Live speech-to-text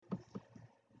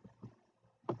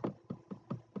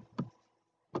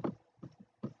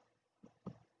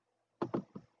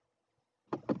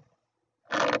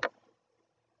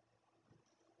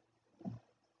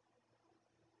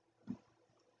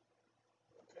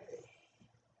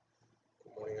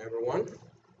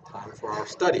our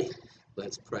study.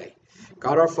 Let's pray.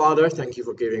 God our Father, thank you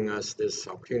for giving us this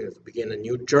opportunity to begin a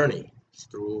new journey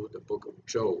through the book of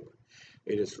Job.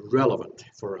 It is relevant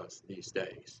for us these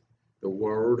days. The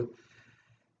world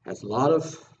has a lot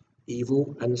of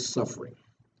evil and suffering,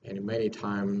 and many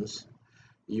times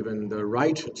even the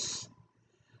righteous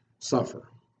suffer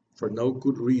for no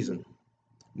good reason,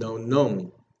 no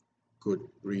known good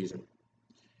reason.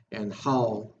 And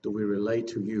how do we relate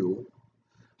to you?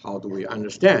 How do we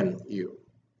understand you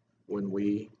when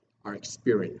we are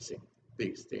experiencing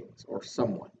these things, or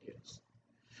someone is?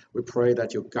 We pray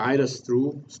that you guide us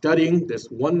through studying this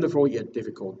wonderful yet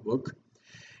difficult book.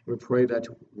 We pray that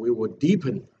we will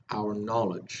deepen our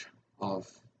knowledge of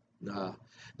the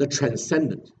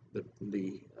transcendent,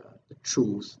 the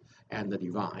truth and the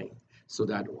divine, so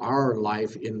that our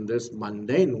life in this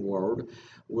mundane world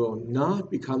will not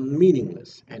become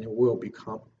meaningless, and it will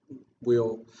become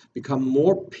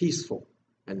more peaceful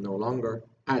and no longer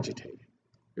agitated.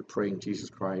 We pray in Jesus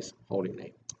Christ's holy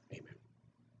name. Amen.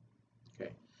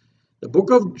 Okay. The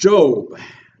book of Job,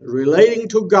 relating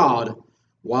to God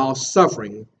while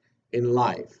suffering in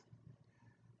life.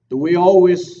 Do we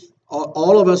always,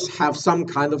 all of us, have some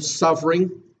kind of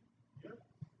suffering?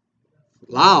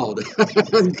 Loud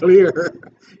and clear.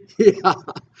 Yeah.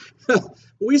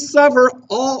 We suffer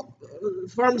all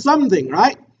from something,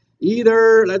 right?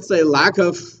 Either, let's say, lack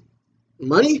of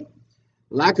money,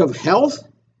 lack of health,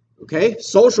 okay,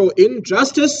 social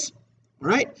injustice,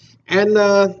 right? And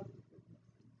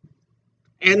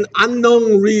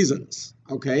unknown reasons,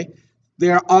 okay?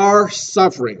 There are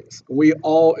sufferings. We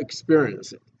all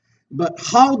experience it. But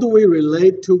how do we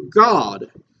relate to God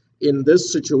in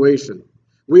this situation?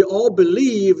 We all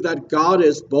believe that God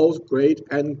is both great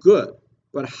and good.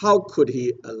 But how could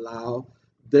he allow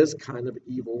this kind of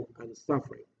evil and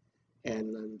suffering?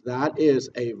 And that is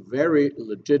a very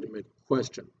legitimate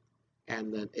question.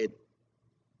 And then it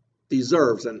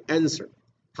deserves an answer.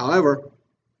 However,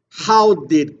 how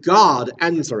did God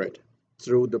answer it?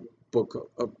 Through the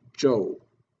book of Job.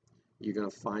 You're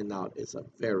going to find out it's a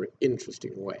very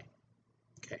interesting way.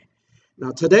 Okay.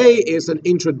 Now today is an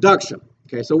introduction.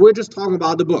 Okay, so we're just talking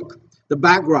about the book, the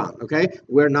background, okay?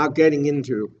 We're not getting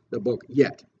into the book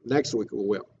yet. Next week we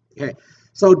will. Okay,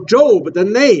 so Job, the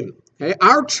name. Okay,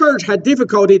 our church had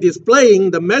difficulty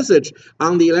displaying the message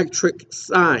on the electronic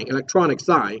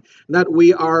sign that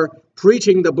we are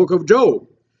preaching the book of Job.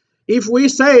 If we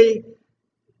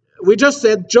just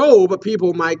said Job,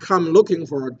 people might come looking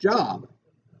for a job.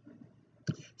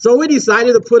 So we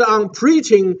decided to put on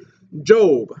preaching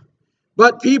Job.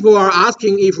 But people are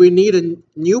asking if we need a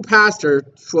new pastor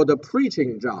for the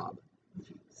preaching job.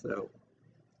 So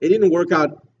it didn't work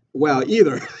out well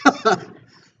either.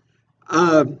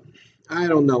 I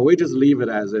don't know. We just leave it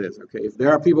as it is. Okay. If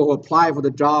there are people who apply for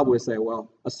the job, we say,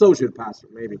 well, associate pastor,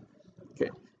 maybe.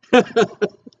 Okay.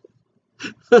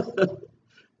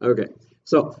 Okay.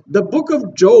 So the book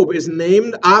of Job is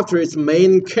named after its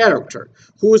main character,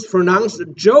 who is pronounced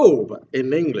Job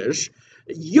in English,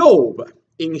 Job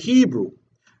in Hebrew.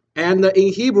 And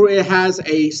in Hebrew, it has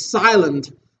a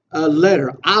silent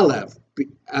letter, aleph,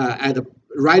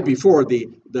 right before the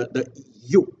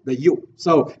U.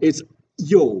 So it's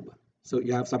Job. So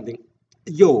you have something,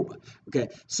 Job. Okay.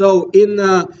 So in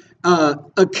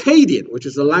Akkadian, which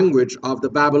is the language of the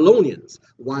Babylonians,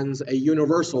 once a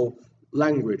universal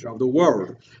language of the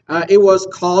world, it was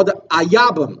called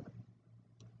Ayabum.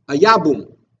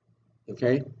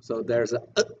 Okay. So there's a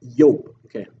Job.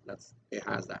 Okay. It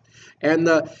has that. And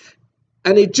an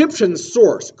Egyptian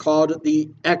source called the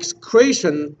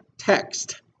Excretion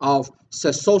text of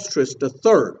Sesostris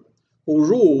III, who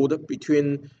ruled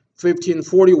between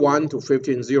 1541 to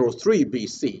 1503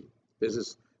 BC. This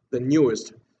is the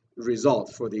newest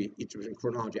result for the Egyptian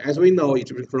chronology. As we know,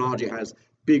 Egyptian chronology has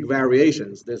big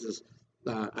variations. This is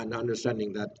an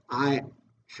understanding that I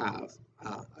have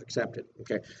accepted,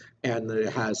 okay, and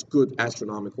it has good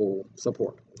astronomical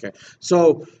support, okay.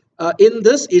 So in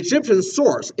this Egyptian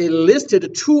source, it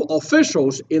listed two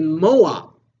officials in Moab.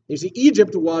 You see,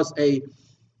 Egypt was a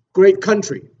great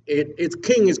country. Its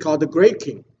king is called the Great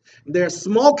King. There are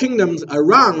small kingdoms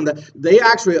around. They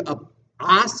actually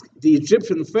asked the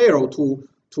Egyptian pharaoh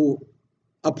to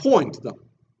appoint them,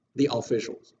 the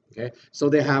officials, okay. So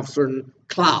they have certain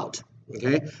clout,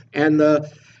 okay, and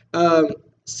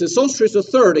Sesostris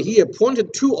III, he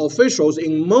appointed two officials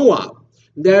in Moab.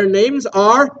 Their names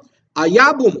are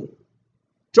Ayabum,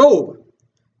 Job,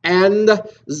 and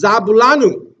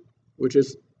Zabulanu, which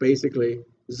is basically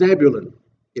Zebulun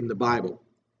in the Bible,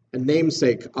 a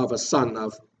namesake of a son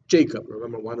of Jacob.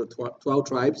 Remember one of the 12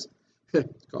 tribes?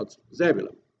 It's called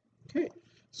Zebulun. Okay,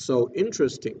 so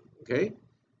interesting, okay?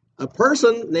 A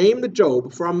person named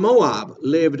Job from Moab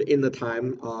lived in the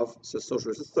time of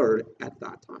Sesostris III at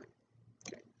that time.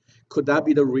 Okay. Could that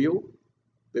be the real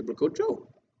biblical Job?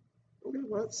 Okay,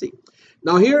 well, let's see.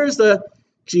 Now here's the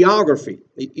geography.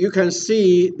 You can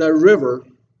see the river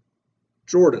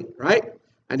Jordan, right?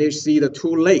 And you see the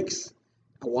two lakes.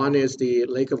 One is the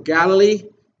Lake of Galilee,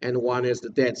 and one is the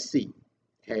Dead Sea.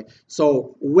 Okay,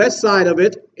 so west side of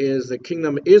it is the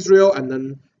kingdom of Israel, and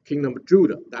then kingdom of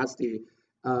Judah. That's the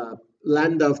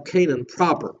land of Canaan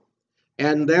proper.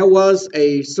 And there was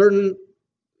a certain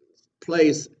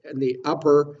place in the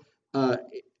upper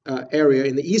area,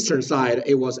 in the eastern side,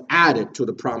 it was added to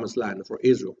the promised land for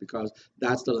Israel, because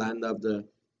that's the land of the,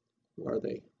 where are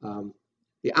they?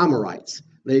 The Amorites.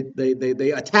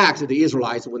 They attacked the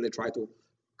Israelites when they tried to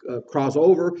cross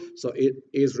over, so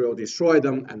Israel destroyed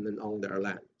them and then owned their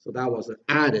land. So that was an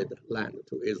added land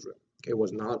to Israel. It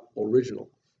was not original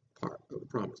part of the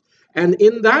promise. And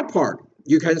in that part,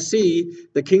 you can see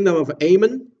the kingdom of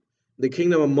Ammon, the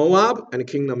kingdom of Moab, and the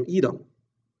kingdom of Edom.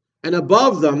 And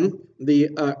above them, the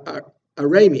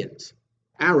Arameans,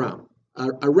 Aram.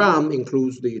 Aram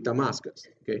includes the Damascus,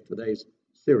 okay, today's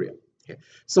Syria. Okay.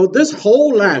 So this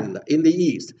whole land in the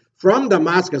east, from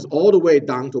Damascus all the way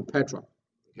down to Petra,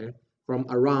 okay, from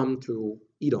Aram to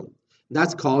Edom,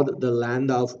 that's called the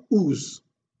land of Uz.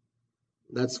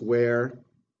 That's where,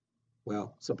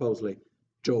 well, supposedly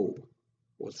Job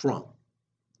was from.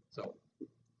 So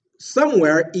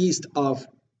somewhere east of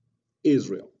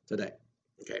Israel today,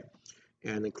 okay,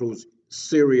 and includes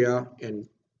Syria and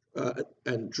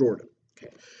Jordan.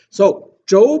 Okay, so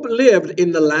Job lived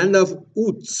in the land of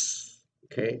Uz,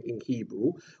 okay, in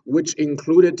Hebrew, which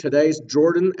included today's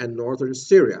Jordan and northern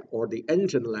Syria, or the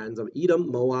ancient lands of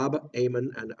Edom, Moab,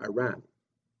 Ammon, and Aram.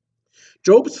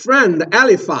 Job's friend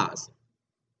Eliphaz,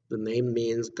 the name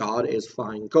means God is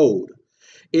fine gold,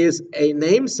 is a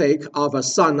namesake of a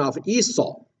son of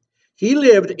Esau. He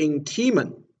lived in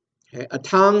Teman, okay, a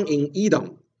town in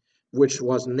Edom, which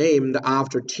was named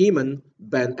after Teman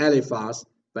ben Eliphaz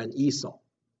ben Esau.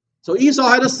 So Esau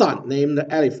had a son named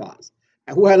Eliphaz,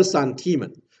 who had a son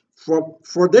Teman.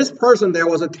 For this person, there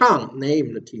was a town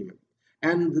named Teman.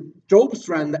 And Job's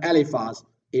friend Eliphaz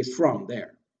is from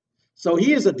there. So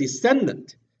he is a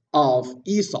descendant of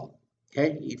Esau,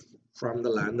 okay, from the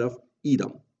land of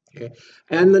Edom. Okay.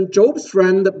 And then Job's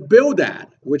friend Bildad,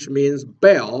 which means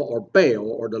Baal or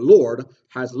the Lord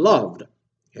has loved.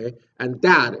 Okay, and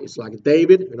dad is like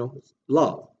David,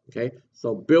 love. Okay,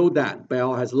 so Bildad,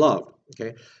 Baal has loved.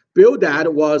 Okay, Bildad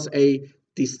was a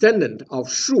descendant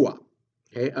of Shua,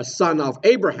 okay, a son of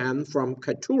Abraham from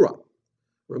Keturah.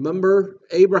 Remember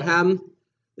Abraham,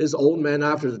 this old man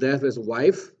after the death of his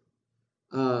wife,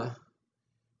 at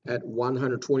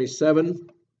 127,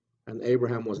 and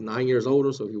Abraham was 9 years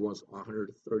older, so he was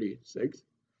 136.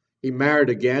 He married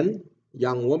again,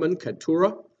 young woman,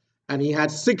 Keturah, and he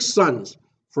had 6 sons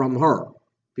from her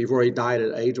before he died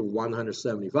at the age of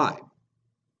 175.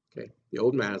 Okay, the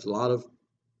old man has a lot of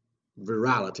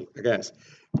virality, I guess.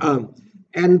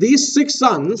 And these 6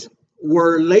 sons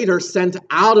were later sent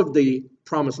out of the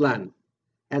promised land,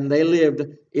 and they lived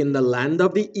in the land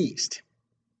of the east.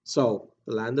 So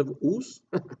the land of Uz,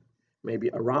 maybe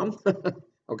Aram.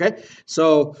 Okay,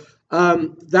 so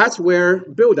that's where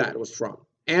Bildad was from.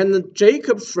 And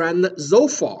Jacob's friend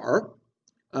Zophar,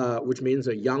 which means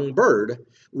a young bird,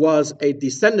 was a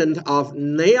descendant of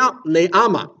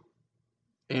Naamah.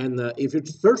 And if you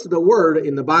search the word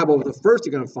in the Bible, the first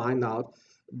you're going to find out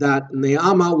that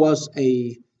Naamah was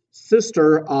a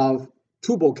sister of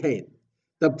Tubal-Cain,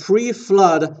 the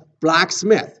pre-flood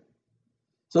blacksmith.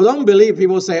 So don't believe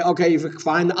people say, okay, if you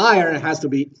find iron, it has to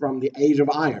be from the age of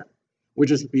iron,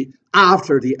 which is be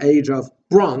after the age of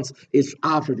bronze, it's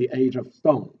after the age of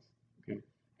stone. Okay,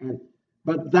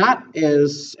 but that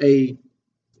is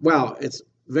it's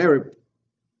very,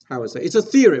 it's a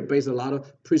theory based on a lot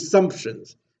of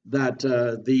presumptions that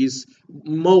these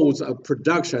modes of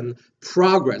production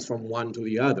progress from one to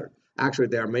the other. Actually,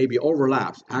 there may be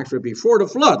overlaps. Actually, before the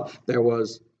flood, there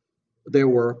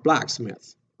were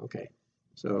blacksmiths. Okay,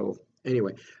 so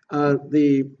anyway,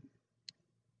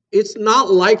 it's not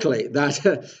likely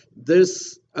that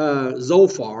this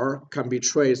Zophar can be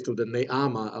traced to the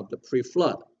Naamah of the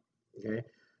pre-flood. Okay,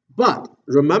 but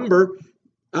remember,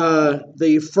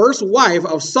 the first wife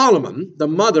of Solomon, the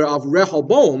mother of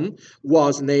Rehoboam,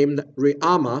 was named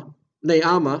Naamah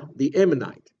the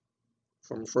Ammonite,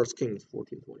 from 1 Kings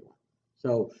 14:21.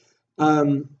 So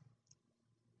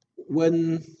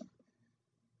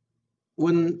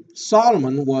when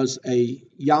Solomon was a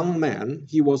young man,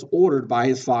 he was ordered by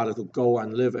his father to go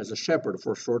and live as a shepherd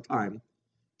for a short time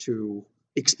to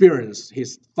experience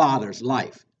his father's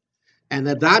life. And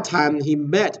at that time, he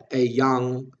met a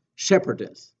young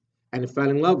shepherdess and fell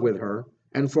in love with her.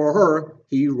 And for her,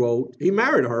 he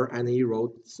married her, and he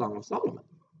wrote Song of Solomon.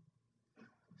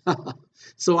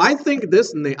 So I think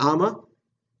this Naamah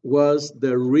was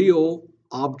the real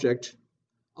object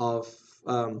of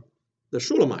the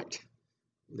Shulamite,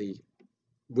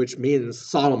 which means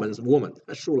Solomon's woman.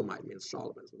 A Shulamite means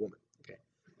Solomon's woman, okay,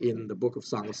 in the book of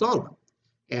Song of Solomon.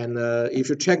 And if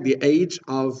you check the age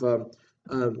of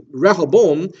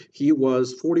Rehoboam, he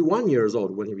was 41 years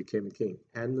old when he became king.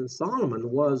 And then Solomon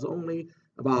was only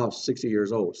about 60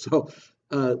 years old. So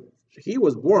he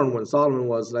was born when Solomon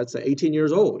was, let's say, 18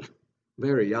 years old,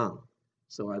 very young.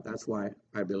 So that's why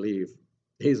I believe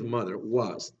his mother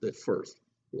was the first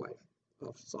wife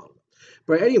of Solomon.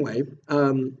 But anyway,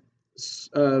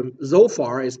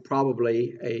 Zophar is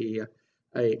probably a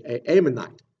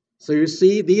Ammonite. So you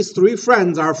see, these three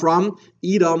friends are from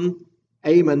Edom,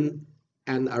 Ammon,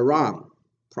 and Aram,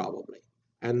 probably.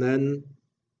 And then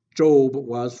Job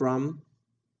was from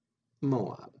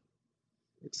Moab.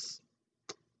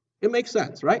 It makes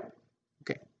sense, right?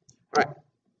 Okay. All right.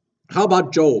 How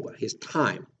about Job, his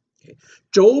time? Okay.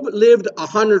 Job lived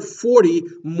 140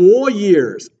 more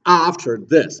years after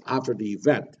the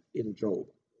event in Job,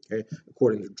 okay,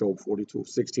 according to Job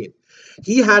 42:16.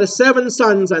 He had 7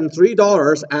 sons and 3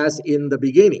 daughters as in the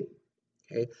beginning.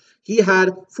 Okay. He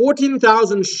had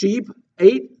 14,000 sheep,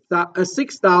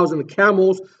 6,000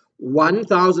 camels,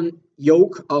 1,000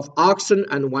 yoke of oxen,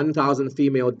 and 1,000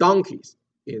 female donkeys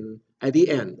at the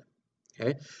end.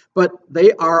 Okay. But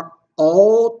they are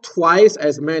all twice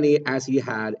as many as he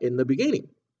had in the beginning,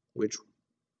 which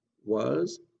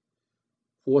was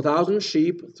 4,000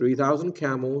 sheep, 3,000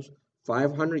 camels,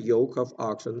 500 yoke of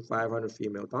oxen, 500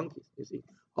 female donkeys. You see,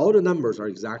 all the numbers are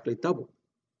exactly double.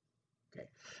 Okay,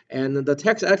 and the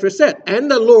text actually said, and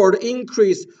the Lord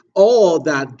increased all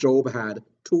that Job had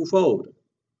twofold.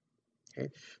 Okay,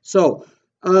 so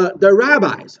the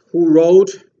rabbis who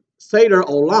wrote Seder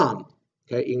Olam,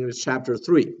 okay, in chapter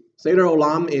 3. Seder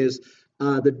Olam is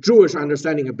the Jewish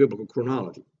understanding of biblical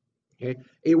chronology. Okay,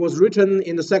 it was written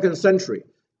in the 2nd century,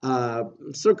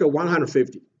 circa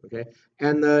 150. Okay,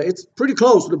 and it's pretty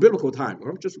close to the biblical time,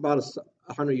 or just about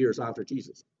 100 years after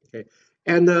Jesus. Okay,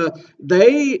 and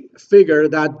they figure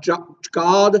that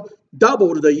God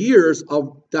doubled the years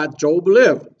that Job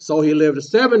lived. So he lived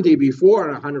 70 before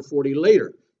and 140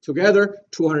 later. Together,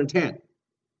 210.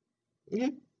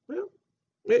 Okay, well,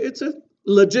 it's a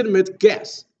legitimate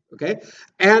guess. Okay,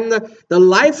 and the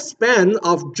lifespan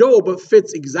of Job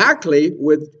fits exactly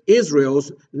with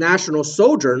Israel's national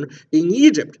sojourn in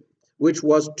Egypt, which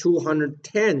was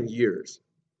 210 years,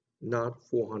 not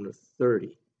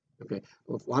 430. Okay,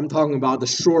 I'm talking about the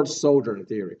short sojourn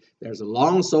theory. There's a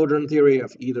long sojourn theory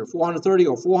of either 430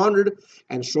 or 400,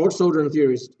 and short sojourn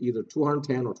theory is either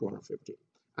 210 or 250.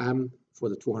 I'm for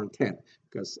the 210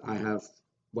 because I have,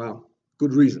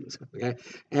 good reasons. Okay,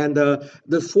 and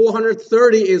the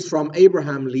 430 is from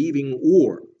Abraham leaving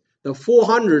Ur. The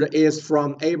 400 is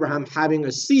from Abraham having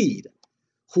a seed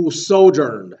who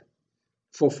sojourned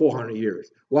for 400 years,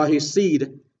 while his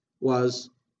seed was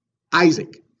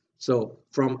Isaac. So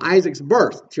from Isaac's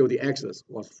birth till the Exodus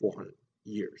was 400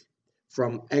 years.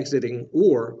 From exiting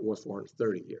Ur was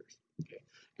 430 years. Okay,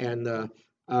 and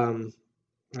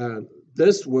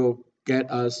this will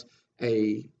get us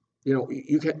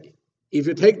you can. If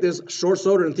you take this short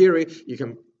sojourn theory, you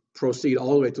can proceed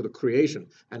all the way to the creation,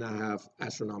 and I have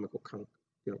astronomical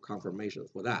confirmation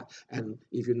for that. And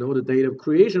if you know the date of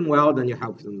creation well, then you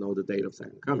have to know the date of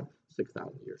second coming,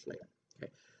 6,000 years later.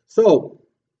 Okay, so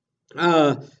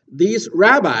these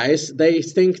rabbis, they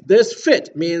think this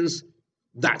fit means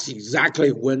that's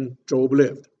exactly when Job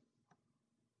lived.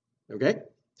 Okay,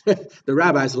 the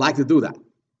rabbis like to do that.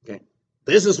 Okay,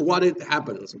 this is what it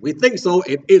happens. We think so.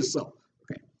 It is so.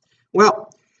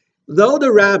 Well, though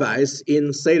the rabbis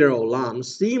in Seder Olam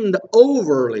seemed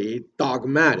overly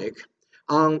dogmatic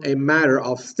on a matter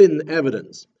of thin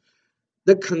evidence,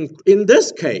 in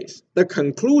this case, the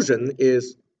conclusion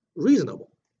is reasonable.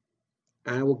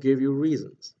 I will give you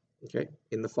reasons, okay,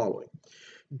 in the following.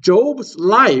 Job's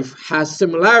life has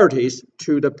similarities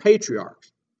to the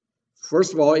patriarchs.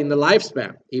 First of all, in the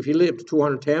lifespan, if he lived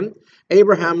 210,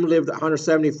 Abraham lived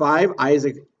 175,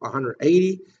 Isaac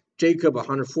 180, Jacob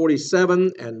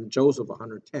 147, and Joseph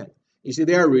 110. You see,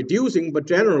 they are reducing, but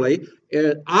generally,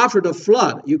 after the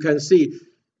flood, you can see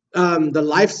the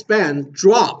lifespan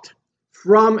dropped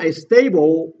from a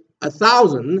stable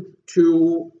 1,000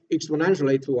 to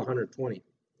exponentially to 120.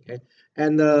 Okay,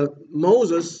 and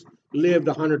Moses lived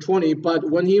 120, but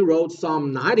when he wrote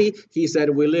Psalm 90, he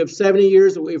said, we live 70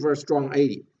 years away for a strong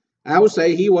 80. I would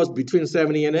say he was between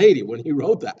 70 and 80 when he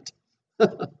wrote that.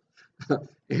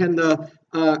 And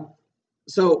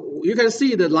so you can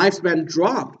see the lifespan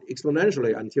dropped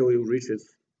exponentially until it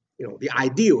reaches, the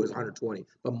ideal is 120,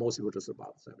 but most people just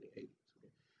about 70, 80.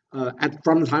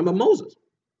 From the time of Moses.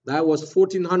 That was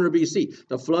 1400 BC.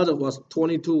 The flood was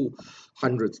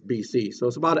 2200 BC. So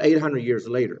it's about 800 years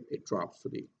later, it drops to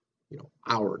the,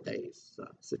 our days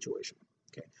situation.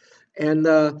 Okay, and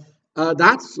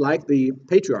that's like the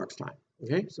patriarch's time.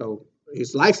 Okay, so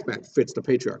his lifespan fits the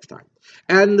patriarch's time,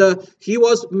 and he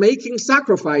was making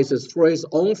sacrifices for his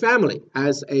own family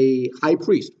as a high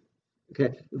priest.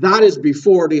 Okay, that is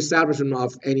before the establishment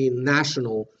of any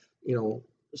national,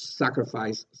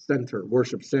 sacrifice center,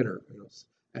 worship center,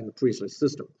 and the priestly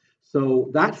system. So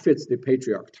that fits the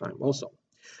patriarch time also.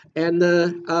 And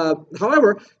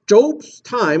however, Job's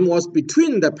time was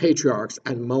between the patriarchs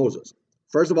and Moses.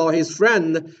 First of all, his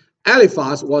friend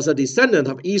Eliphaz was a descendant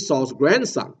of Esau's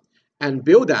grandson, and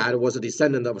Bildad was a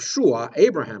descendant of Shua,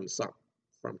 Abraham's son,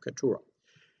 from Keturah.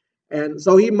 And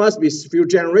so he must be a few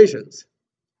generations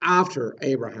after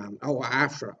Abraham, or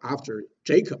after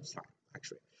Jacob's time,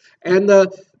 actually. And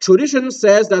the tradition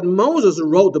says that Moses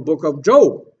wrote the book of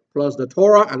Job, plus the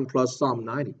Torah and plus Psalm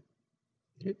 90.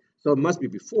 Okay? So it must be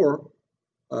before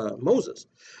Moses.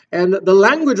 And the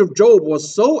language of Job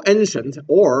was so ancient,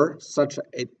 or such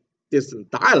a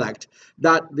distant dialect,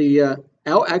 that the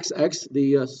LXX,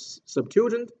 the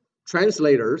Septuagint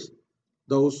translators,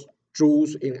 those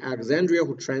Jews in Alexandria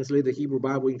who translated the Hebrew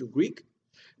Bible into Greek,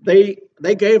 they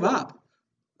gave up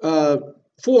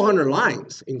 400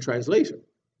 lines in translation.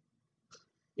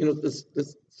 This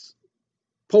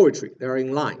poetry, they're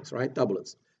in lines, right?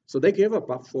 Doublets. So they gave up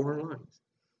about 400 lines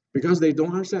because they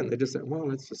don't understand. They just said, well,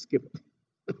 let's just skip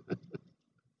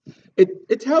it.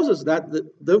 It tells us that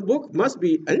the book must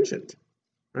be ancient,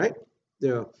 right?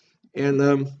 Yeah,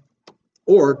 and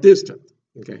or distant.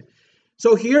 Okay.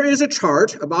 So here is a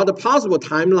chart about the possible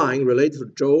timeline related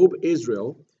to Job,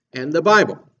 Israel, and the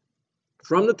Bible.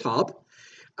 From the top,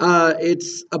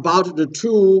 it's about the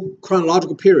two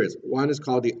chronological periods. One is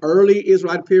called the early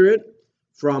Israelite period,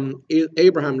 from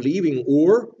Abraham leaving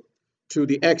Ur to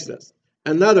the Exodus.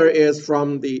 Another is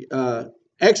from the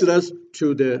Exodus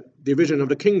to the division of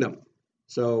the kingdom.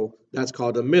 So that's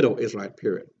called the middle Israelite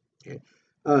period. Okay.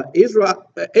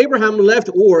 Abraham left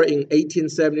Ur in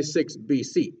 1876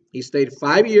 BC. He stayed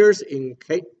 5 years in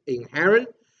Haran,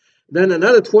 then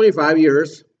another 25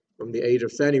 years from the age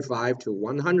of 75 to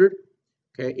 100,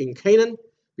 okay, in Canaan,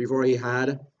 before he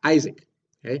had Isaac.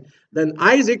 Okay. Then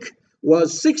Isaac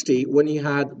was 60 when he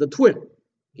had the twin.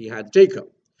 He had Jacob.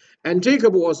 And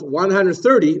Jacob was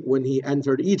 130 when he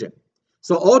entered Egypt.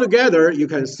 So altogether, you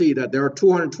can see that there are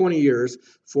 220 years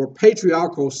for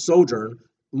patriarchal sojourn,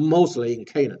 mostly in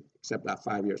Canaan, except that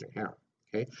 5 years in Haran.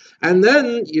 Okay, and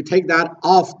then you take that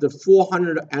off the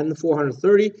 400 and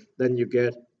 430, then you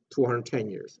get 210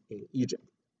 years in Egypt.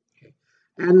 Okay.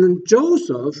 And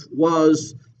Joseph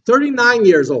was 39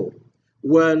 years old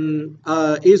when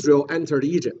Israel entered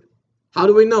Egypt. How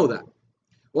do we know that?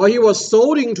 Well, he was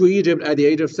sold into Egypt at the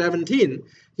age of 17.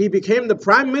 He became the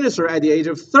prime minister at the age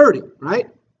of 30, right?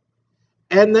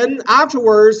 And then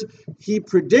afterwards, he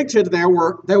predicted there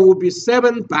would be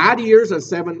 7 bad years and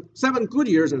seven good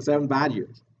years and 7 bad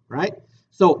years, right?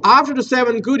 So after the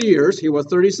 7 good years, he was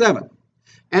 37.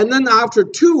 And then after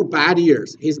 2 bad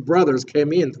years, his brothers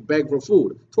came in to beg for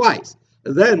food twice.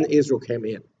 Then Israel came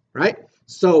in, right?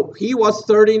 So he was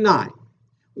 39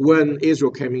 when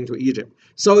Israel came into Egypt.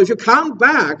 So if you count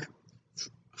back,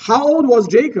 how old was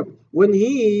Jacob when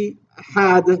he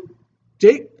had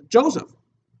Joseph?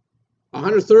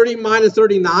 130 minus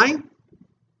 39?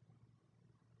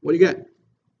 What do you get?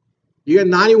 You get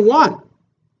 91.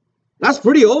 That's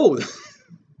pretty old,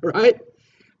 right?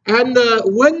 And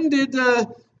when did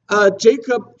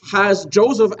Jacob has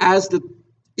Joseph as the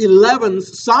 11th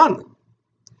son?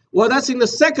 Well, that's in the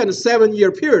second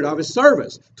 7-year period of his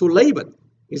service to Laban.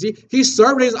 You see, he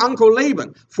served his uncle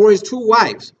Laban for his 2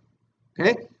 wives,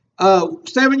 okay?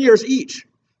 7 years each.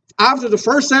 After the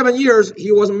first 7 years,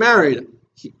 he was married.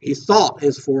 He thought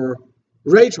it's for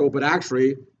Rachel, but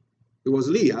actually it was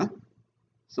Leah.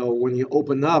 So when he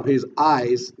opened up his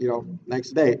eyes,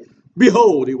 next day,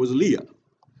 behold, it was Leah.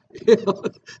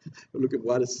 Look at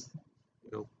what is,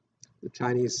 the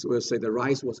Chinese will say the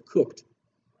rice was cooked.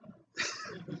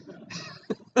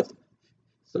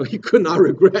 So he could not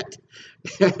regret.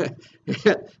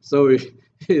 So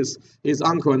his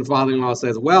uncle and father-in-law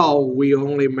says, well, we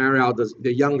only marry out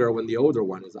the younger when the older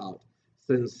one is out.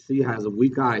 Since she has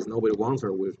weak eyes, nobody wants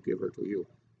her, we'll give her to you.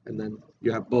 And then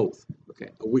you have both, okay,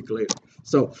 a week later.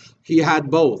 So he had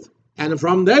both. And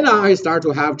from then on, he started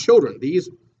to have children. These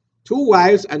 2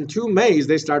 wives and 2 maids,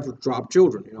 they start to drop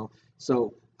children,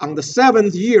 So on the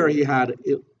 7th year, he had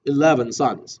 11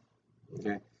 sons.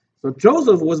 Okay. So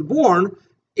Joseph was born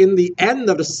in the end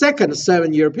of the second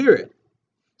 7-year period.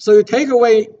 So you take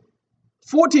away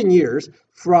 14 years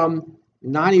from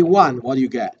 91, what do you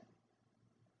get?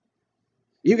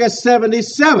 You get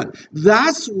 77.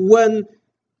 That's when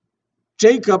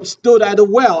Jacob stood at the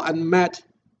well and met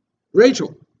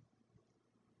Rachel.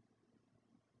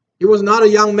 He was not a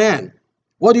young man.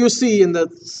 What do you see in the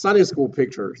Sunday school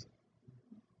pictures?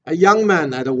 A young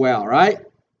man at the well, right?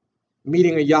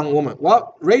 Meeting a young woman.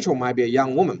 Well, Rachel might be a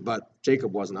young woman, but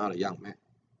Jacob was not a young man.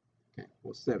 Okay, he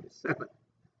was 77.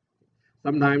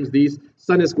 Sometimes these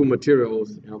Sunday school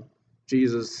materials,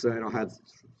 Jesus had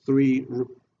 3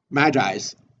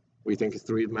 magi's. We think it's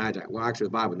 3 magi. Well, actually,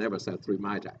 the Bible never said 3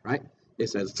 magi, right? It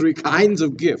says 3 kinds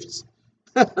of gifts.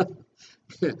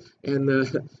 And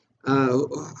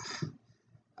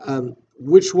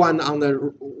which one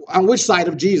on which side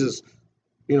of Jesus,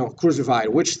 crucified?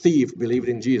 Which thief believed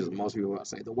in Jesus? Most people will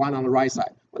say the one on the right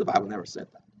side. Well, the Bible never said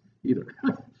that either.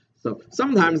 So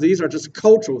sometimes these are just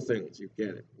cultural things. You get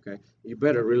it, okay? You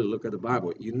better really look at the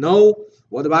Bible. You know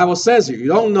what the Bible says here. You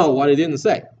don't know what it didn't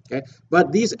say, okay?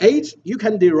 But these age you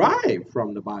can derive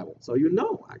from the Bible, so you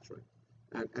know actually,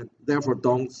 and therefore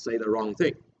don't say the wrong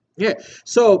thing. Yeah.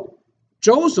 So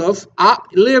Joseph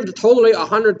lived totally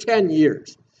 110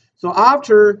 years. So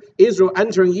after Israel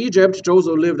entering Egypt,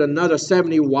 Joseph lived another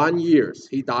 71 years.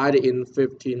 He died in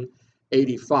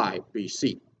 1585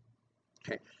 BC.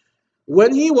 Okay.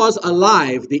 When he was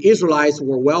alive, the Israelites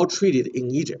were well treated in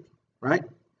Egypt, right?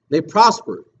 They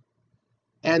prospered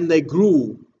and they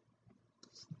grew,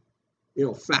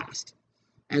 fast.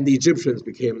 And the Egyptians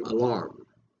became alarmed,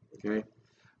 okay?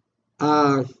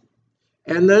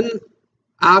 And then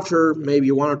after maybe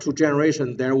 1 or 2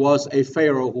 generations, there was a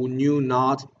Pharaoh who knew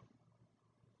not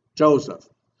Joseph,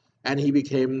 and he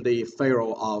became the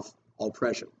Pharaoh of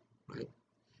oppression, right?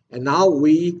 And now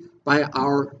we, by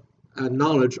our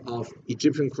knowledge of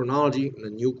Egyptian chronology and the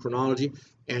new chronology,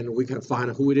 and we can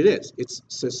find who it is. It's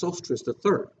Sesostris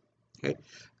III, okay?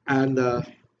 And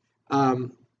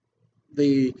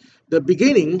the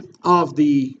beginning of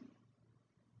the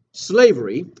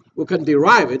slavery, we can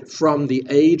derive it from the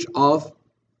age of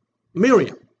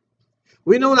Miriam.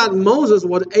 We know that Moses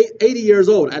was 80 years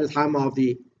old at the time of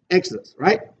the Exodus,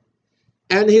 right?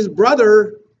 And his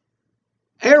brother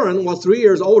Aaron was 3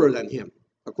 years older than him,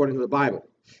 according to the Bible.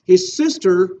 His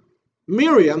sister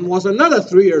Miriam was another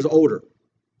 3 years older,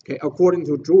 okay, according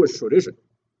to Jewish tradition.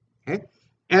 Okay?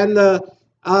 And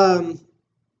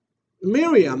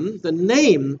Miriam, the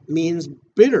name means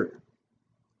bitter.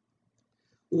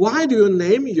 Why do you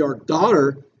name your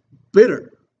daughter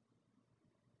bitter?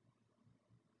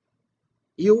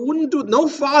 You wouldn't do, no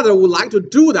father would like to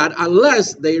do that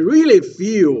unless they really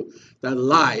feel that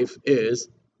life is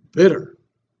bitter,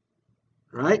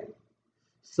 right?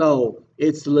 So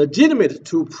it's legitimate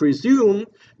to presume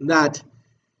that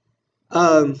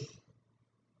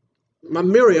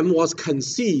Miriam was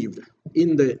conceived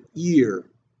in the year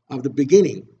of the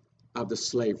beginning of the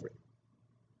slavery.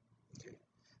 Okay.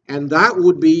 And that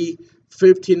would be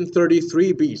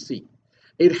 1533 BC.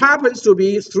 It happens to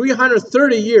be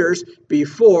 330 years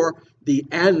before the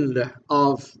end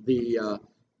of the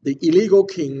illegal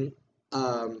king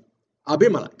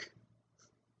Abimelech.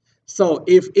 So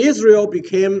if Israel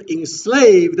became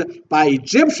enslaved by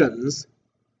Egyptians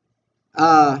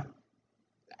in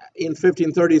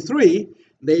 1533,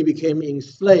 they became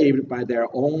enslaved by their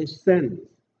own sins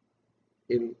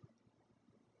in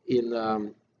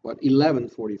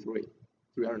 1143,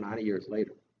 390 years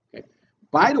later. Okay.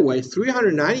 By the way,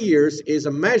 390 years is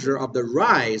a measure of the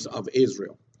rise of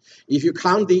Israel. If you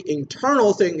count the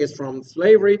internal thing, it's from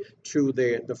slavery to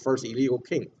the first illegal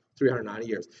king, 390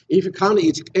 years. If you count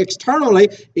it externally,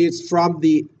 it's from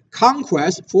the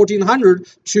conquest, 1400,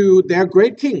 to their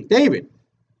great king, David.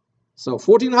 So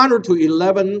 1400 to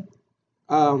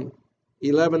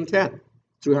 1110,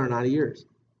 390 years.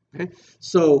 Okay?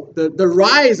 So the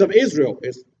rise of Israel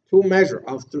is two measure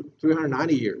of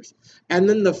 390 years. And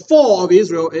then the fall of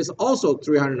Israel is also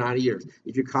 390 years.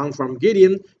 If you count from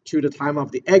Gideon to the time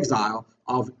of the exile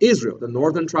of Israel, the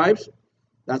northern tribes,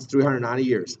 that's 390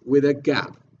 years with a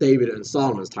gap. David and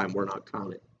Solomon's time were not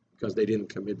counted because they didn't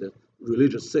commit the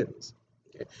religious sins.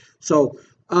 Okay? So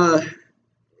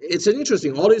it's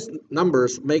interesting. All these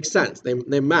numbers make sense.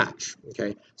 They match.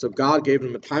 Okay, so God gave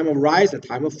them a time of rise, a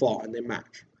time of fall, and they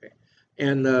match. Okay,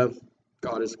 and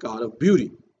God is God of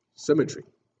beauty, symmetry.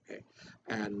 Okay,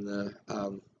 and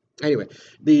anyway,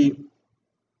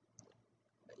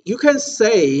 you can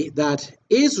say that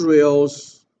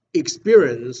Israel's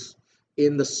experience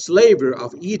in the slavery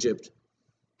of Egypt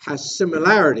has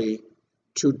similarity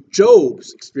to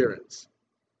Job's experience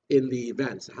in the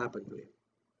events that happened to him.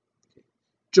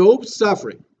 Job's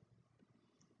suffering,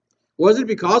 was it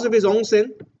because of his own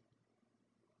sin?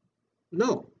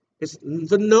 No. It's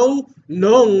for no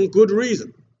known good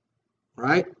reason,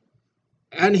 right?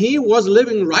 And he was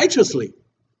living righteously.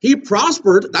 He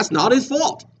prospered. That's not his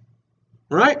fault,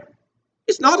 right?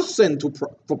 It's not a sin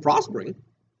for prospering.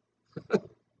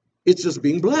 It's just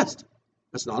being blessed.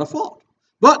 That's not a fault.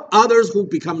 But others who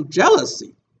become jealous,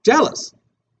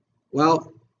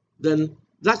 well, then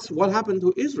that's what happened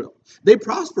to Israel. They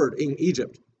prospered in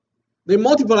Egypt. They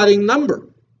multiplied in number.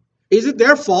 Is it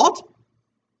their fault?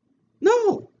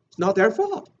 No, it's not their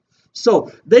fault.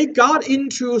 So they got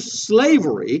into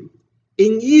slavery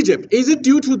in Egypt. Is it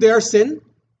due to their sin?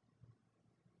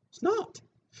 It's not.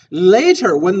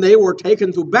 Later, when they were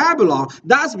taken to Babylon,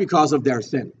 that's because of their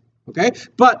sin. Okay?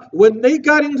 But when they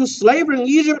got into slavery in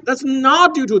Egypt, that's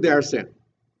not due to their sin.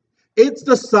 It's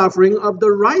the suffering of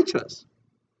the righteous.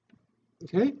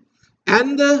 Okay?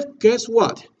 And guess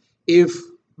what? If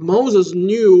Moses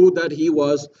knew that he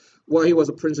was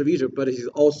a prince of Egypt, but he's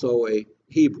also a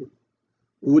Hebrew,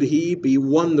 would he be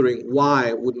wondering,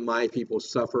 why would my people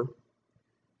suffer?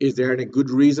 Is there any good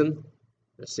reason?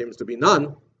 There seems to be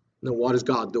none. Then what is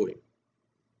God doing?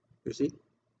 You see?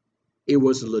 It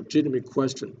was a legitimate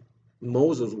question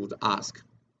Moses would ask,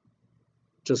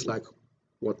 just like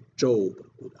what Job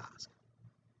would ask.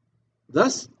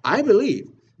 Thus, I believe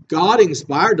God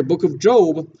inspired the book of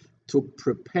Job to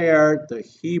prepare the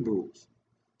Hebrews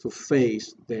to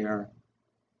face their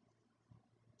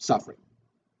suffering.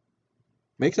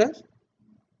 Make sense?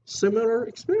 Similar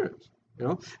experience,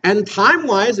 And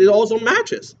time-wise, it also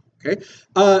matches. Okay,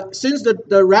 since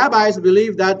the rabbis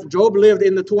believe that Job lived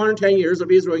in the 210 years of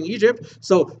Israel in Egypt,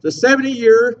 so the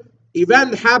 70-year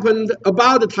event happened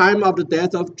about the time of the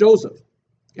death of Joseph.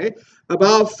 Okay,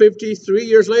 about 53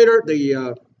 years later,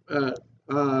 the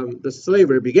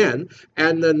slavery began,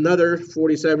 and another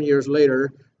 47 years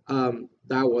later,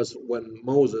 that was when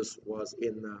Moses was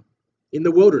in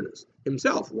the wilderness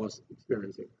himself, was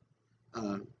experiencing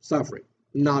suffering,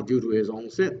 not due to his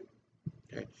own sin.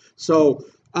 Okay, so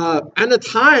at the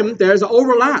time there's an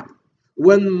overlap.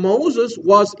 When Moses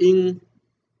was when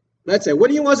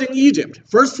he was in Egypt,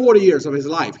 first 40 years of his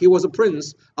life, he was a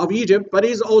prince of Egypt, but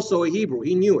he's also a Hebrew.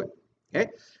 He knew it. Okay,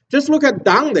 just look at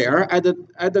down there at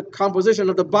the composition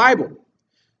of the Bible.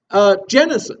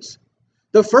 Genesis,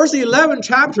 the first 11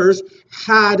 chapters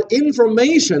had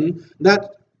information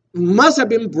that must have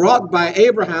been brought by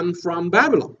Abraham from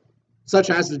Babylon, such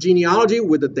as the genealogy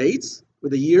with the dates,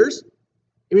 with the years.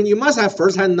 I mean, you must have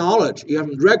first-hand knowledge. You have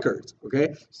records,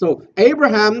 okay? So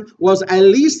Abraham was at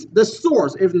least the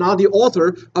source, if not the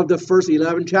author, of the first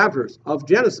 11 chapters of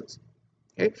Genesis.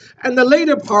 Okay? And the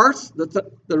later parts,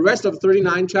 the rest of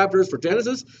 39 chapters for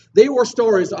Genesis, they were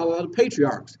stories of the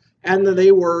patriarchs. And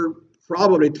they were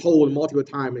probably told multiple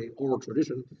times in oral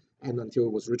tradition and until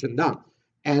it was written down.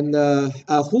 And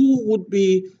who would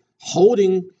be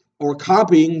holding or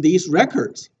copying these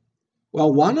records?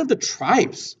 Well, one of the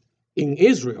tribes in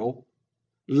Israel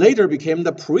later became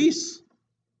the priests,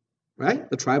 right?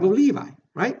 The tribe of Levi,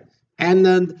 right? And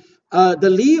then the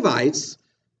Levites,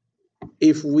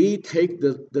 if we take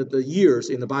the years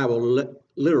in the Bible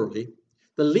literally,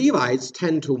 the Levites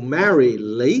tend to marry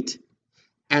late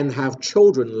and have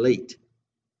children late.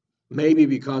 Maybe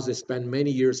because they spend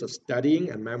many years of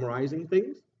studying and memorizing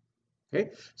things.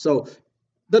 Okay, so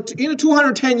in the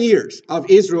 210 years of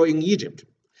Israel in Egypt,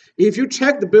 if you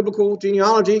check the biblical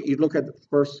genealogy, you look at the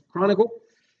First Chronicle,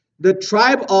 the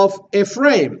tribe of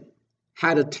Ephraim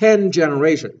had 10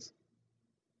 generations.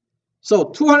 So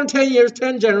 210 years,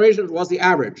 10 generations was the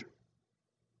average.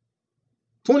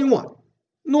 21,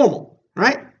 normal,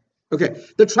 right? Okay,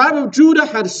 the tribe of Judah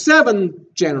had 7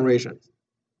 generations.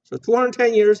 So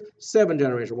 210 years, 7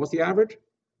 generations. What's the average?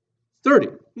 30,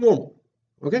 normal,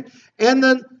 okay? And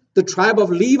then the tribe of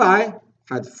Levi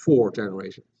had 4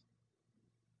 generations.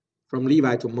 From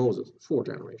Levi to Moses, 4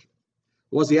 generations.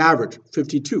 What's the average?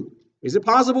 52. Is it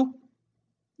possible?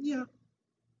 Yeah.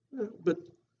 But,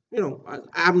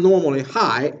 abnormally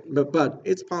high, but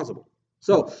it's possible.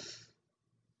 So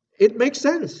it makes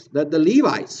sense that the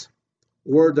Levites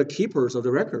were the keepers of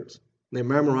the records. They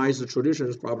memorized the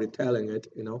traditions, probably telling it,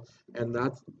 and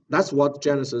that's what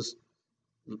Genesis,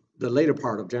 the later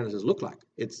part of Genesis, looked like.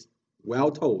 It's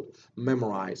well told,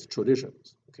 memorized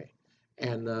traditions. Okay.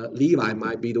 And Levi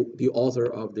might be the author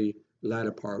of the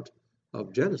latter part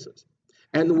of Genesis.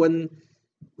 And when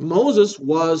Moses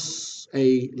was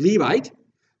a Levite,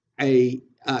 a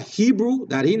Hebrew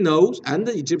that he knows and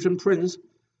the Egyptian prince,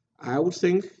 I would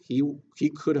think he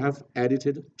could have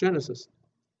edited Genesis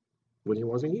when he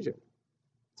was in Egypt.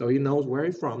 So he knows where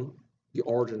he's from, the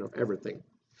origin of everything.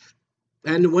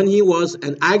 And when he was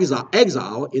an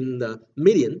exile in the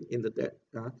Midian,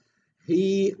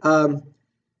 he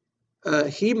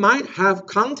might have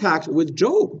contact with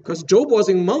Job, because Job was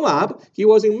in Moab, he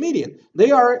was in Midian. They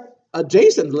are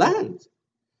adjacent lands.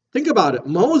 Think about it.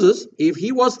 Moses, if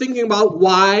he was thinking about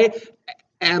why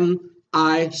am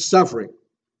I suffering,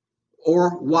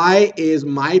 or why is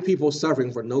my people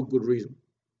suffering for no good reason,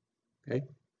 okay?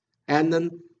 And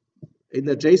then in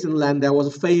the adjacent land, there was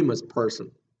a famous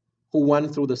person who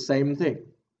went through the same thing,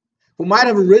 who might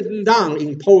have written down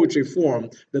in poetry form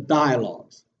the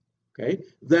dialogues, okay?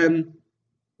 Then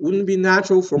wouldn't it be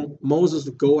natural for Moses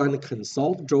to go and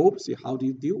consult Job, see how do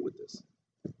you deal with this?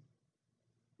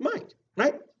 Might,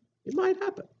 right? It might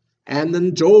happen. And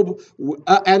then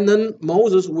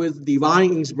Moses, with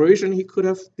divine inspiration, he could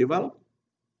have developed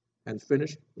and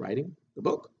finished writing the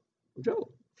book of Job.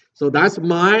 So that's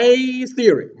my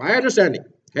theory, my understanding.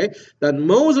 Okay, that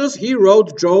Moses, he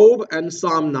wrote Job and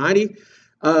Psalm 90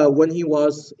 when he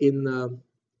was in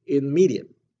Midian.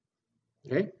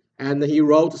 Okay, and he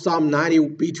wrote Psalm 90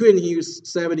 between he was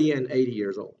 70 and 80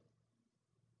 years old.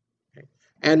 Okay.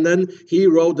 And then he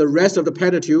wrote the rest of the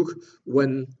Pentateuch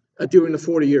when during the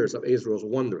 40 years of Israel's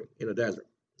wandering in the desert.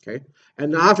 Okay,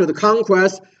 and after the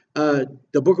conquest, the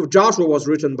book of Joshua was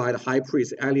written by the high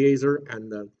priest Eleazar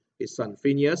and his son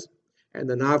Phinehas. And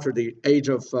then after the age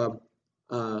of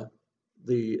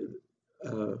the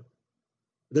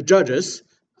Judges,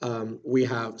 we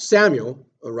have Samuel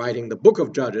writing the book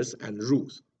of Judges and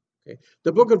Ruth. Okay.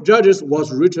 The book of Judges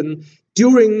was written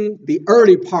during the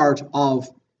early part of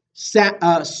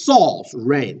Saul's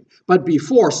reign, but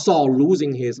before Saul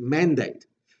losing his mandate.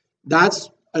 That's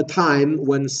a time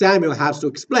when Samuel has to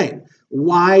explain,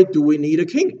 why do we need a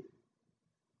king?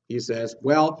 He says,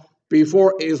 well,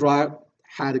 before Israel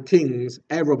had kings,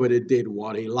 everybody did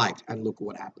what he liked, and look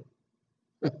what happened.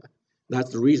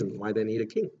 That's the reason why they need a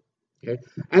king. Okay,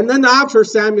 and then after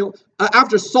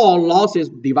Saul lost his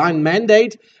divine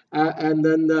mandate, and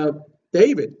then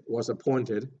David was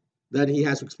appointed, then he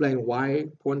has to explain why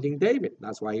appointing David.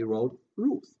 That's why he wrote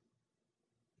Ruth.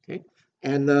 Okay,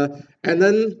 and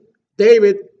then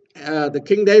David, the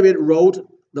King David wrote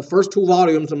the first 2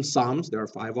 volumes of Psalms. There are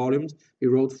 5 volumes. He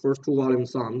wrote the first 2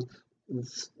 volumes of Psalms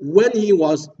when he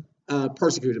was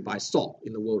persecuted by Saul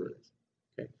in the wilderness.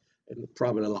 Okay, in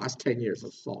probably the last 10 years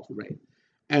of Saul's reign.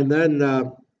 And then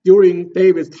during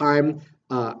David's time,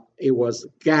 it was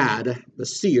Gad, the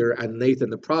seer, and Nathan,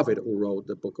 the prophet, who wrote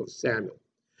the book of Samuel.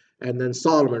 And then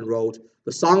Solomon wrote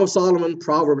the Song of Solomon,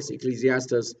 Proverbs,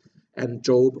 Ecclesiastes, and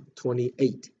Job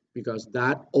 28, because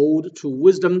that ode to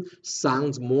wisdom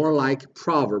sounds more like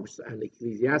Proverbs and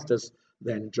Ecclesiastes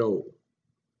than Job.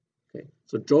 Okay,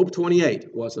 so Job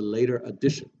 28 was a later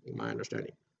addition, in my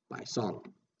understanding, by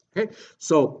Solomon. Okay,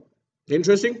 so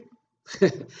interesting.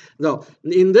 Now,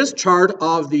 in this chart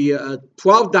of the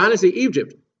 12th dynasty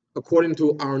Egypt, according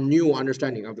to our new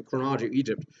understanding of the chronology of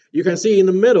Egypt, you can see in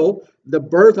the middle the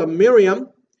birth of Miriam,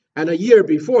 and a year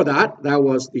before that, that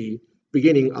was the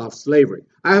beginning of slavery.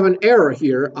 I have an error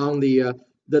here on the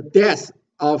death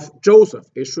of Joseph.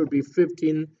 It should be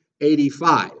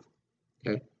 1585.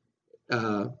 Okay,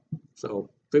 so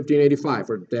 1585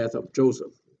 for the death of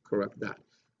Joseph. Correct that.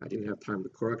 I didn't have time to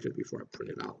correct it before I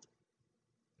print it out.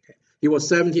 Okay. He was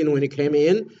 17 when he came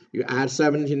in. You add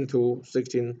 17 to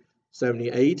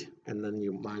 1678, and then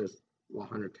you minus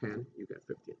 110, you get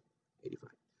 1585.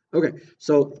 Okay,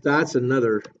 so that's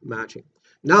another matching.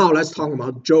 Now let's talk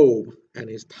about Job and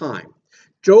his time.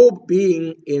 Job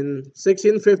being in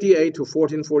 1658 to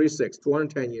 1446,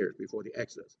 210 years before the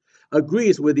Exodus,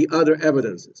 agrees with the other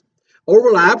evidences,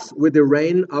 overlaps with the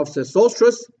reign of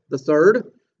Sesostris III,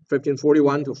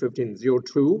 1541 to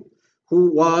 1502,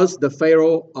 who was the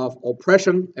Pharaoh of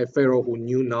oppression, a Pharaoh who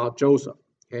knew not Joseph.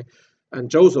 Okay? And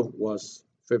Joseph was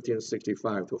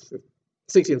 1695 to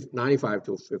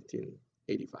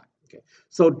 1585. Okay,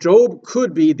 so Job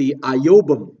could be the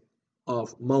Ayobam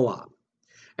of Moab.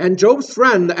 And Job's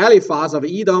friend Eliphaz of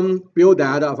Edom,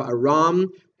 Bildad of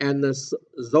Aram, and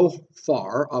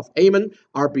Zophar of Ammon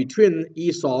are between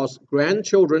Esau's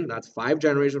grandchildren, that's 5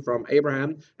 generations from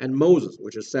Abraham, and Moses,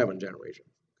 which is 7 generations.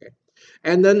 Okay,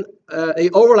 and then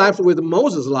it overlaps with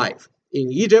Moses' life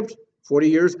in Egypt, 40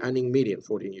 years, and in Midian,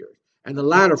 14 years. And the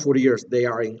latter 40 years, they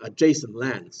are in adjacent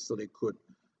lands, so they could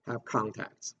have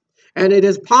contacts. And it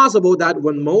is possible that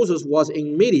when Moses was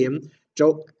in Midian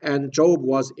and Job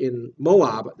was in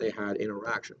Moab, they had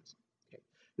interactions. Okay.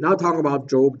 Now talking about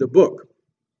Job, the book.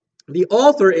 The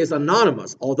author is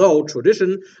anonymous, although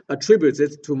tradition attributes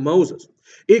it to Moses.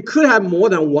 It could have more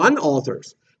than one author.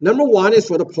 Number one is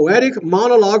for the poetic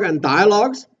monologue and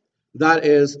dialogues. That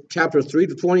is chapters 3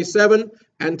 to 27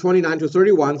 and 29 to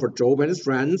 31 for Job and his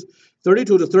friends,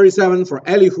 32 to 37 for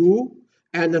Elihu,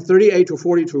 and 38 to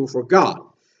 42 for God.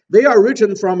 They are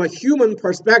written from a human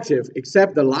perspective,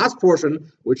 except the last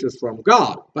portion, which is from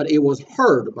God, but it was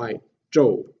heard by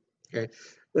Job. Okay.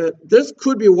 This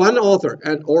could be one author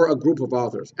or a group of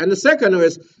authors. And the second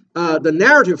is the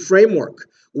narrative framework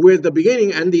with the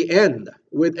beginning and the end,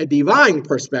 with a divine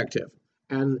perspective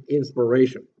and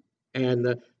inspiration.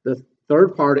 And the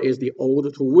third part is the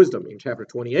Ode to Wisdom in chapter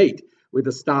 28, with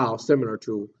a style similar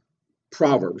to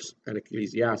Proverbs and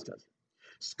Ecclesiastes.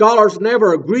 Scholars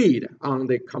never agreed on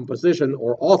the composition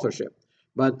or authorship,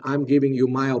 but I'm giving you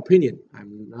my opinion.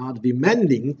 I'm not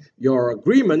demanding your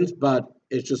agreement, but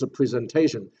it's just a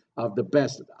presentation of the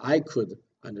best that I could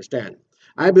understand.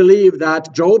 I believe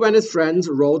that Job and his friends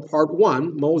wrote part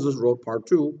 1, Moses wrote part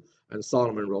 2, and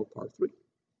Solomon wrote part 3.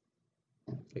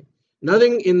 Okay.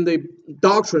 Nothing in the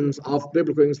doctrines of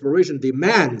biblical inspiration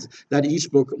demands that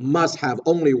each book must have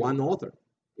only one author.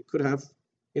 It could have,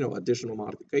 additional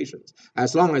modifications,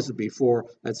 as long as before,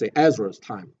 let's say, Ezra's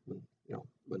time,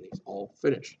 when it's all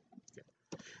finished.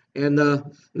 Okay. And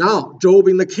now, Job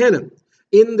in the canon.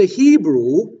 In the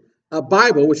Hebrew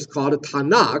Bible, which is called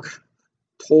Tanakh,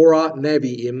 Torah,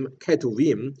 Nevi'im,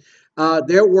 Ketuvim,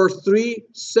 there were 3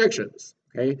 sections.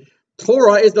 Okay,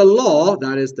 Torah is the law,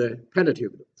 that is the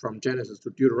Pentateuch, from Genesis to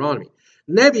Deuteronomy.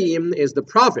 Nevi'im is the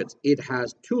prophets. It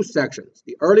has 2 sections.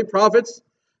 The early prophets,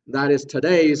 that is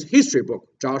today's history book,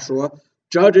 Joshua,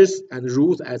 Judges, and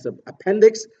Ruth as an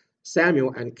appendix,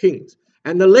 Samuel, and Kings.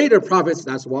 And the later prophets,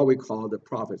 that's what we call the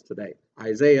prophets today.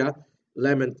 Isaiah,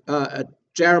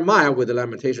 Jeremiah with the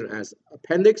Lamentation as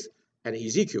appendix, and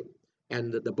Ezekiel,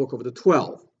 and the book of the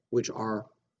 12, which are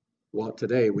what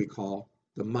today we call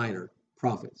the minor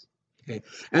prophets. Okay.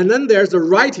 And then there's the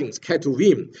writings,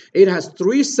 Ketuvim. It has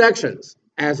 3 sections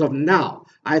as of now.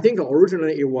 I think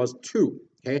originally it was 2.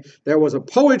 Okay. There was a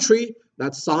poetry,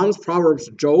 that's Psalms, Proverbs,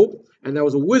 Job, and there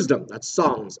was a wisdom, that's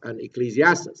Songs and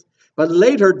Ecclesiastes. But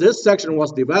later, this section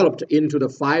was developed into the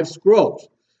 5 scrolls,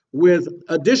 with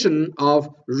addition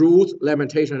of Ruth,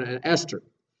 Lamentation, and Esther.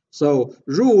 So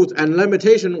Ruth and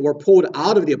Lamentation were pulled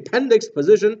out of the appendix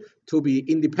position to be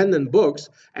independent books,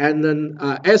 and then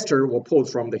Esther were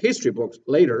pulled from the history books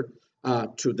later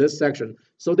to this section.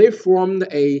 So they formed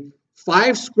a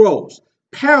 5 scrolls,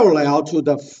 parallel to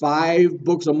the 5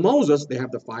 books of Moses. They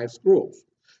have the 5 scrolls.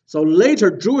 So later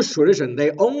Jewish tradition,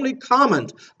 they only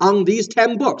comment on these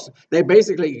 10 books. They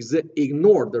basically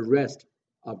ignored the rest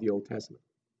of the Old Testament.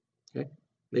 Okay?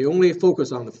 They only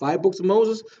focus on the 5 books of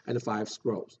Moses and the 5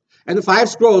 scrolls. And the 5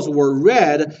 scrolls were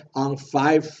read on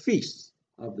 5 feasts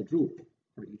of the Jews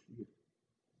for each year.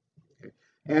 Okay?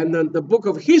 And then the book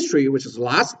of history, which is the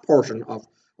last portion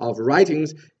of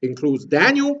writings, includes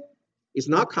Daniel. It's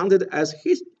not counted as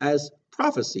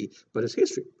prophecy, but as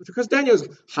history, because Daniel is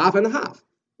half and half.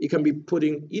 It can be put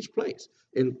in each place.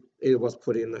 And it was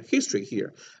put in the history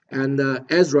here. And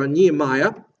Ezra,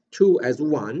 Nehemiah, 2 as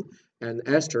 1, and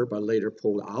Esther, but later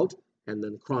pulled out, and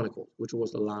then Chronicles, which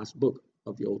was the last book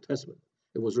of the Old Testament.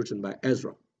 It was written by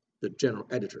Ezra, the general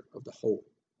editor of the whole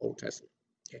Old Testament.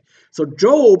 Okay. So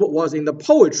Job was in the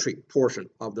poetry portion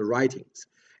of the writings.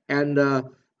 And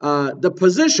the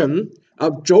position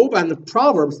of Job and the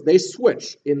Proverbs, they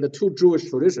switch in the 2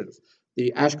 Jewish traditions.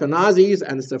 The Ashkenazis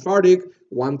and the Sephardic,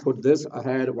 one put this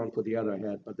ahead, one put the other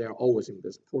ahead, but they're always in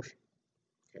this portion.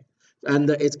 Okay. And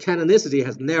its canonicity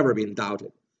has never been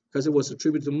doubted, because it was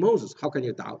attributed to Moses. How can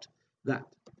you doubt that?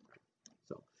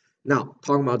 So now,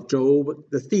 talking about Job,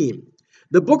 the theme.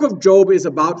 The book of Job is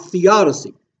about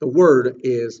theodicy. The word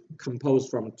is composed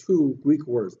from 2 Greek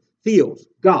words, theos,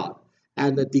 God,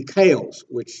 and the dikaios,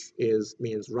 which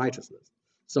means righteousness.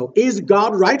 So is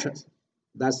God righteous?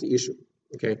 That's the issue.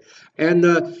 Okay, and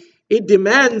it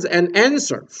demands an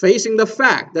answer facing the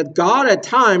fact that God at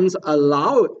times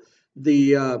allowed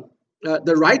the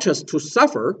righteous to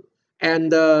suffer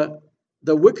and the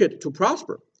wicked to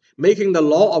prosper, making the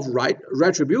law of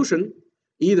retribution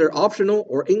either optional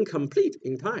or incomplete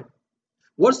in time.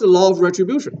 What's the law of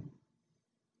retribution?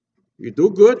 You do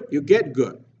good, you get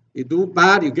good. You do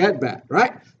bad, you get bad,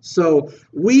 right? So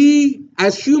we,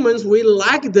 as humans, we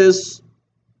lack this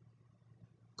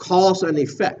cause and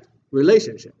effect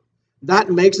relationship.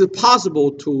 That makes it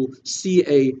possible to see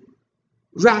a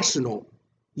rational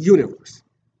universe.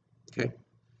 Okay?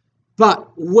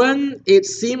 But when it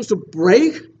seems to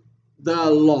break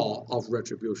the law of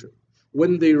retribution,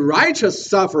 when the righteous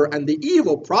suffer and the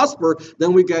evil prosper,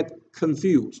 then we get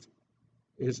confused.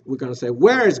 we're going to say,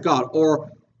 where is God?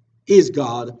 Or is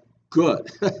God good?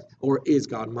 Or is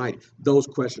God mighty? Those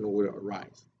questions will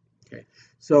arise. Okay.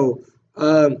 So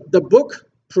the book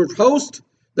proposed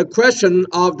the question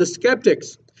of the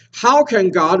skeptics. How can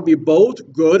God be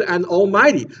both good and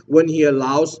almighty when he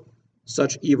allows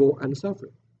such evil and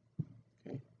suffering?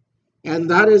 Okay. And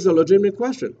that is a legitimate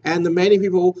question. And many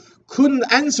people couldn't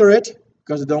answer it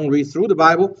because they don't read through the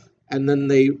Bible, and then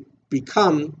they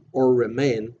become or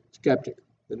remain skeptic.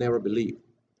 They never believe.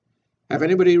 Have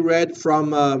anybody read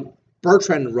from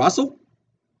Bertrand Russell?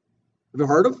 Have you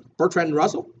heard of Bertrand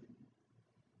Russell?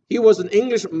 He was an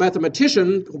English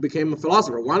mathematician who became a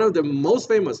philosopher, one of the most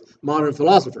famous modern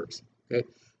philosophers. Okay,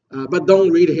 but don't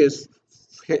read his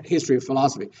history of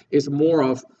philosophy. It's more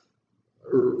of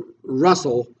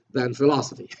Russell than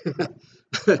philosophy.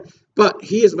 But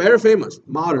he is very famous.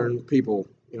 Modern people,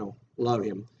 love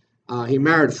him. He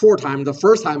married 4 times. The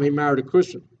first time he married a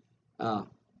Christian,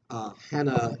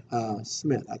 Hannah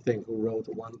Smith, I think, who wrote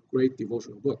one great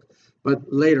devotional book. But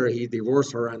later he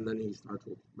divorced her, and then he started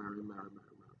to marry.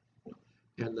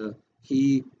 And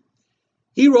he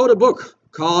wrote a book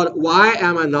called "Why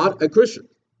Am I Not a Christian?"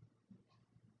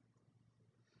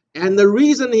 And the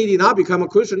reason he did not become a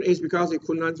Christian is because he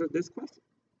couldn't answer this question.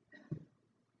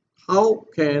 How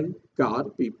can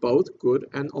God be both good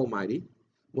and almighty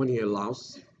when he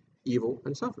allows evil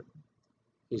and suffering?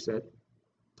 He said,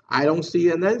 I don't see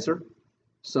an answer,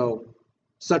 so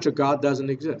such a God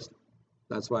doesn't exist.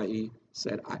 That's why he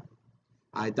said,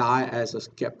 I die as a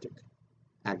skeptic,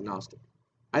 agnostic.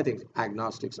 I think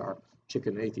agnostics are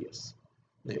chicken atheists.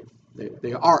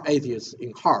 They are atheists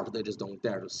in heart, they just don't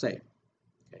dare to say it.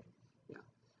 Okay. Yeah.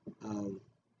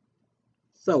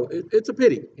 So it's a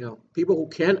pity, people who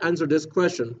can't answer this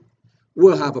question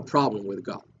will have a problem with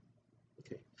God.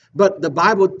 Okay. But the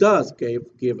Bible does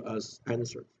give us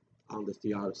answers on the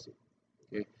theodicy.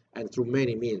 Okay. And through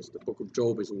many means. The book of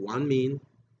Job is one mean,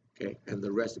 okay, and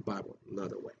the rest of the Bible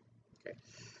another way. Okay.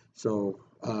 So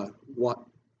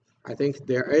I think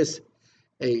there is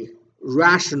a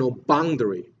rational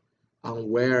boundary on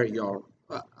where your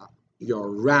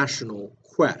rational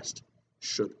quest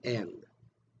should end.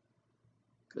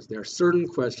 Because there are certain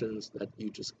questions that you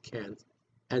just can't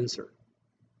answer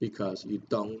because you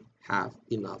don't have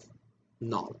enough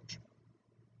knowledge.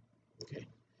 Okay?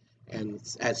 And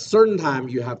at certain time,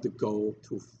 you have to go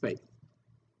to faith,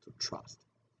 to trust,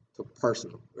 to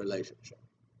personal relationship.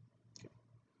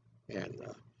 Okay? And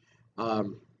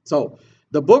so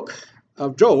the book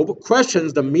of Job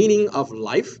questions the meaning of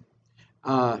life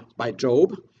by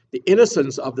Job, the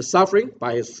innocence of the suffering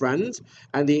by his friends,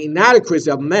 and the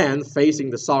inadequacy of man facing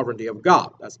the sovereignty of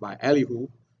God. That's by Elihu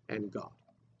and God.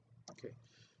 Okay.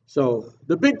 So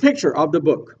the big picture of the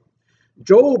book.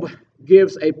 Job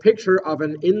gives a picture of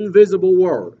an invisible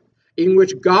world in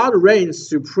which God reigns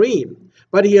supreme,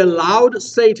 but he allowed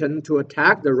Satan to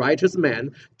attack the righteous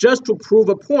man just to prove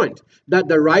a point that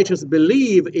the righteous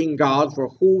believe in God for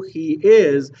who he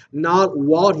is, not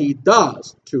what he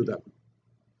does to them.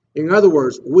 In other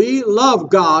words, we love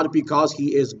God because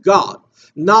he is God,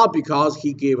 not because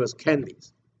he gave us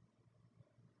candies.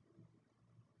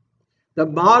 The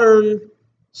modern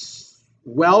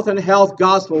wealth and health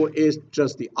gospel is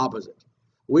just the opposite.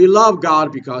 We love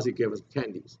God because he gave us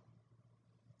candies.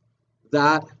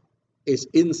 That is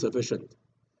insufficient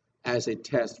as a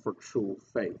test for true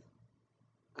faith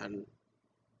and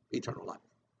eternal life.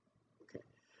 Okay.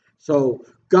 So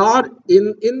God,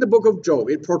 in the book of Job,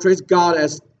 it portrays God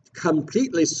as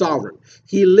completely sovereign.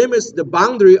 He limits the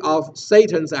boundary of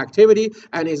Satan's activity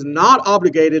and is not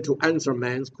obligated to answer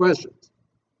man's questions.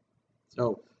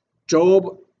 So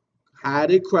Job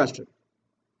had a question,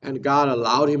 and God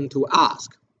allowed him to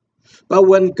ask. But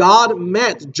when God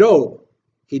met Job,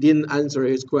 he didn't answer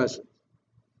his question.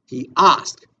 He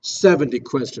asked 70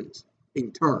 questions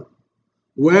in turn.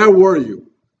 Where were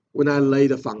you when I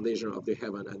laid the foundation of the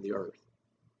heaven and the earth?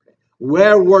 Okay.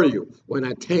 Where were you when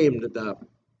I tamed the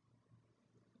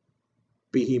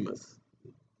behemoth?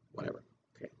 Whatever.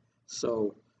 Okay.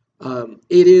 So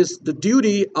it is the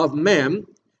duty of man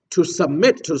to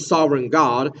submit to sovereign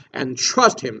God and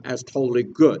trust him as totally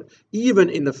good, even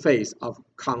in the face of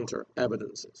counter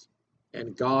evidences.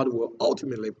 And God will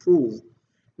ultimately prove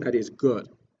that is good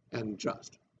and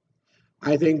just.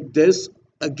 I think this,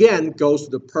 again, goes to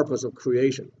the purpose of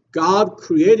creation. God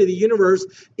created the universe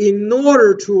in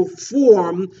order to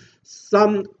form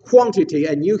some quantity,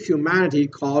 a new humanity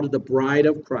called the bride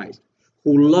of Christ,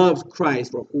 who loves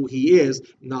Christ for who he is,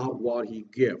 not what he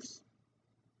gives.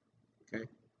 Okay?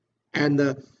 And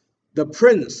the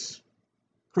prince,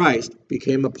 Christ,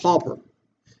 became a pauper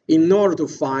in order to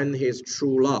find his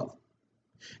true love.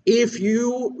 If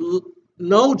you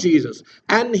know Jesus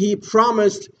and he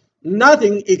promised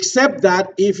nothing except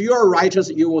that if you are righteous,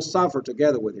 you will suffer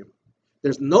together with him.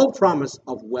 There's no promise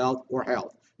of wealth or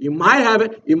health. You might have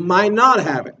it, you might not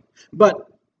have it. But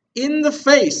in the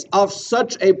face of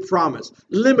such a promise,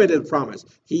 limited promise,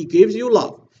 he gives you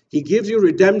love, he gives you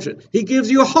redemption, he gives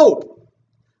you hope.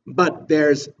 But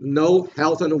there's no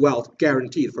health and wealth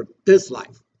guaranteed for this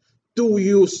life. Do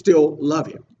you still love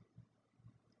him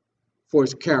for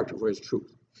his character, for his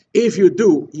truth? If you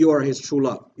do, you are his true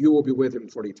love. You will be with him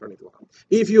for eternity.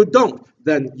 If you don't,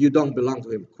 then you don't belong to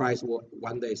him. Christ will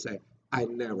one day say, I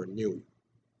never knew you.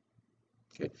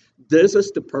 Okay. This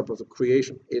is the purpose of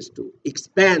creation, is to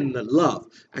expand the love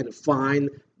and find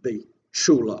the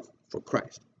true love for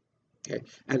Christ. Okay.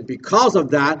 And because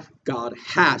of that, God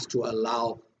has to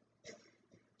allow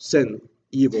sin,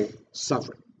 evil,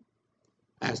 suffering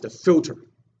as the filter,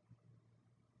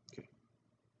 okay,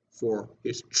 for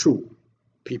his true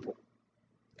people.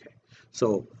 Okay.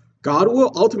 So God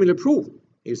will ultimately prove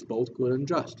he's both good and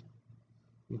just.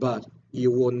 But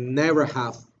you will never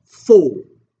have full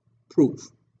proof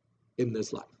in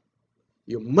this life.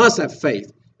 You must have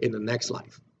faith in the next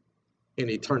life, in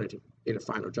eternity, in the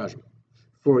final judgment,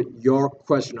 for your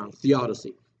question on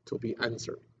theodicy to be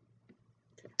answered.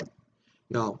 Okay.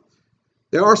 Now,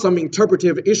 there are some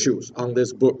interpretive issues on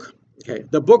this book. Okay.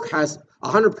 The book has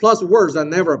 100 plus words that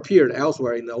never appeared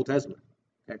elsewhere in the Old Testament.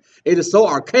 Okay. It is so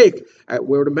archaic,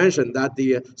 we were to mention, that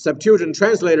the Septuagint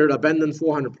translator abandoned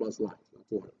 400 plus lines.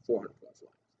 400 plus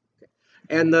lines. Okay.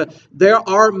 And there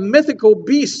are mythical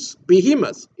beasts,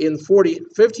 behemoths, in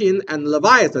 40:15 and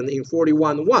Leviathan in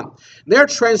 41:1. They're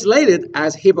translated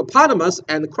as hippopotamus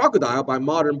and crocodile by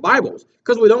modern Bibles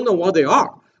because we don't know what they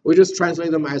are. We just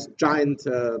translate them as giant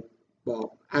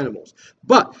animals.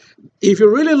 But if you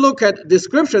really look at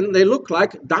description, they look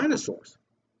like dinosaurs.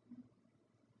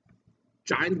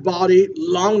 Giant body,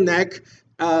 long neck,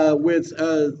 with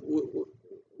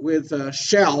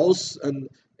shells, and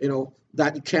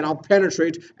that cannot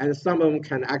penetrate, and some of them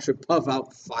can actually puff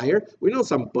out fire. We know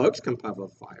some bugs can puff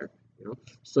out fire.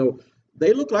 So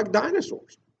they look like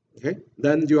dinosaurs. Okay.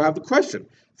 Then you have the question.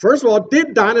 First of all,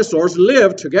 did dinosaurs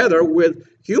live together with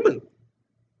humans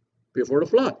before the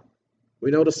flood?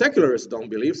 We know the secularists don't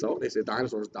believe so. They say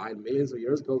dinosaurs died millions of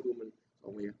years ago, humans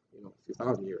only a few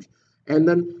thousand years. And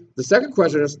then the second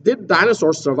question is, did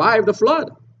dinosaurs survive the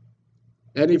flood?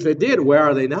 And if they did, where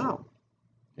are they now?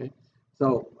 Okay.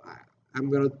 So I'm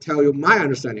going to tell you my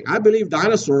understanding. I believe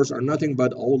dinosaurs are nothing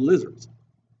but old lizards.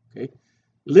 Okay.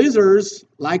 Lizards,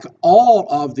 like all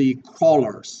of the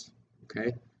crawlers,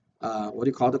 okay, what do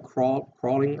you call the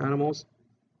crawling animals?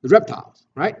 The reptiles,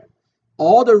 right?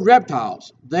 All the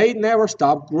reptiles, they never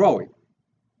stop growing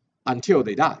until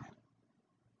they die.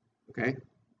 Okay?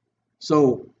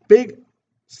 So big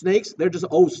snakes, they're just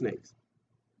old snakes.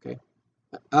 Okay?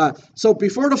 So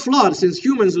before the flood, since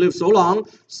humans lived so long,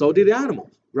 so did the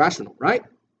animals. Rational, right?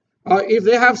 If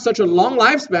they have such a long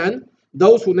lifespan,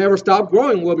 those who never stop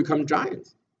growing will become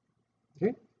giants.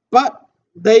 Okay? But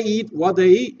they eat what they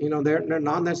eat. They're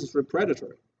not necessarily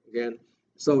predatory. Again,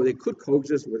 so they could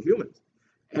coexist with humans.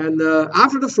 And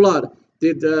after the flood,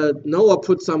 did Noah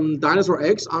put some dinosaur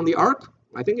eggs on the ark?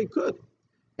 I think he could.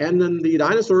 And then the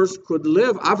dinosaurs could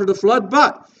live after the flood,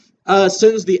 but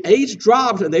since the age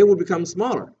dropped, they would become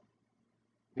smaller.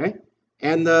 Okay?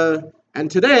 And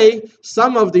today,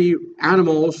 some of the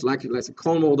animals, like let's say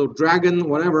Komodo dragon,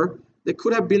 whatever, they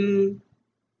could have been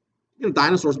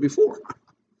dinosaurs before.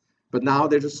 But now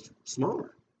they're just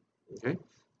smaller. Okay?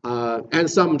 And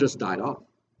some just died off.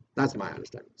 That's my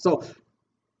understanding. So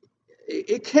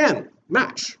it can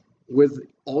match with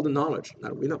all the knowledge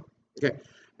that we know. Okay.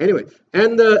 Anyway,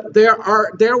 and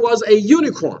there was a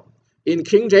unicorn in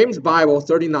King James Bible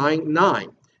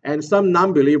 39:9, and some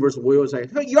non-believers will say,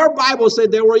 hey, your Bible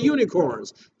said there were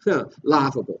unicorns.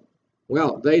 Laughable.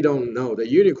 Well, they don't know. The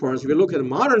unicorns, if you look at the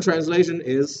modern translation,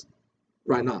 is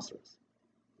rhinoceros.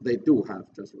 They do have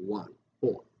just one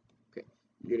horn. Okay.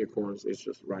 Unicorns is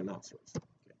just rhinoceros.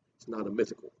 Okay. It's not a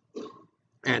mythical.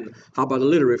 And how about the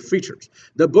literary features?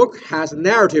 The book has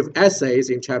narrative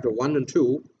essays in chapter 1 and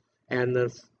 2, and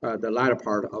the latter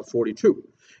part of 42.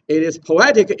 It is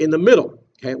poetic in the middle,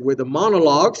 okay, with the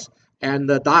monologues and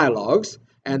the dialogues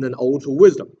and an ode to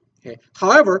wisdom. Okay.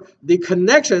 However, the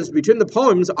connections between the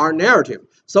poems are narrative.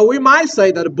 So we might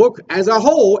say that the book as a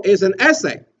whole is an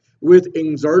essay with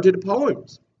inserted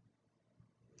poems.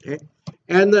 Okay.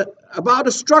 And about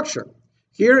the structure,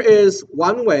 here is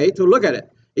one way to look at it.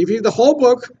 If you the whole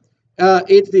book,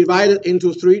 it's divided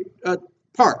into three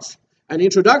parts: an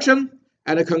introduction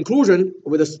and a conclusion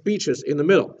with the speeches in the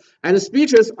middle. And the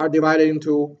speeches are divided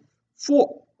into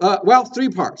three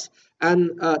parts,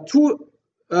 and two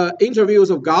interviews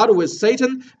of God with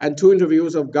Satan and two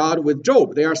interviews of God with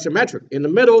Job. They are symmetric. In the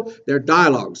middle, they're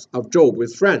dialogues of Job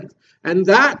with friends. And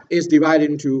that is divided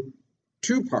into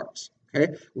two parts.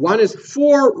 Okay, one is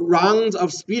 4 rounds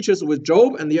of speeches with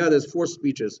Job, and the other is 4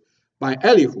 speeches by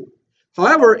Elihu.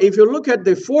 However, if you look at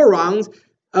the 4 rounds,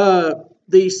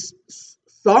 the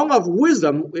Song of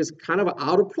Wisdom is kind of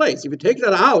out of place. If you take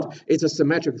that out, it's a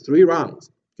symmetric 3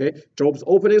 rounds. Okay, Job's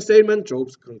opening statement,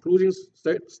 Job's concluding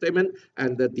statement,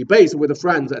 and the debates with the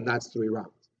friends, and that's 3 rounds.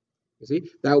 You see,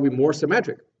 that will be more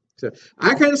symmetric. So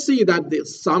I can see that the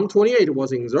Psalm 28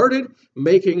 was inserted,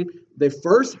 making the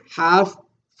first half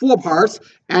 4 parts,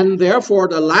 and therefore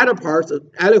the latter parts of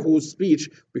Elihu's speech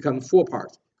become 4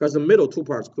 parts, because the middle 2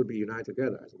 parts could be united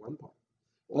together as 1 part.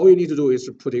 All you need to do is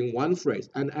to put in one phrase,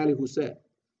 and Elihu said,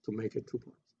 to make it 2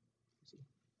 parts.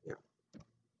 Yeah.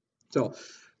 So,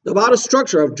 about the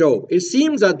structure of Job, it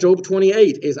seems that Job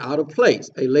 28 is out of place,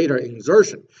 a later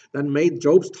insertion that made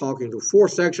Job's talk into 4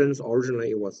 sections. Originally,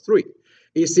 it was 3.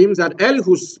 It seems that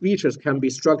Elihu's speeches can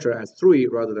be structured as 3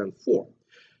 rather than 4.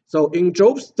 So in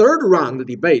Job's 3rd round the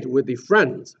debate with the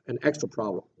friends, an extra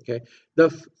problem. Okay, the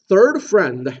 3rd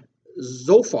friend,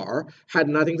 Zophar, had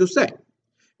nothing to say.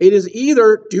 It is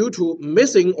either due to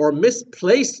missing or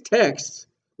misplaced texts,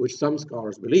 which some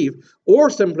scholars believe, or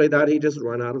simply that he just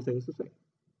ran out of things to say.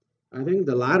 I think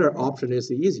the latter option is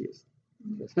the easiest.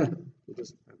 You just have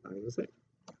nothing to say.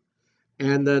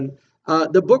 And then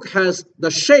the book has the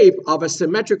shape of a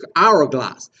symmetric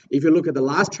hourglass. If you look at the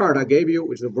last chart I gave you,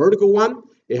 which is the vertical one,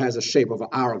 it has a shape of an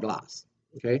hourglass.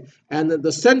 Okay, and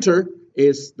the center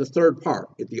is the 3rd part,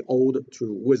 is the ode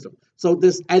to wisdom. So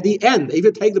this, at the end, if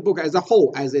you take the book as a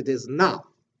whole, as it is now,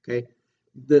 okay,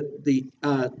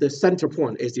 the center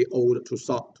point is the ode to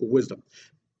wisdom.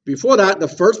 Before that, the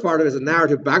first part is a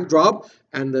narrative backdrop,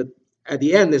 and at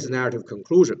the end is a narrative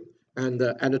conclusion. And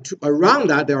around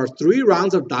that, there are 3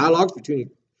 rounds of dialogue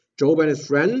between Job and his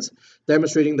friends,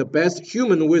 demonstrating the best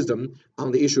human wisdom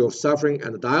on the issue of suffering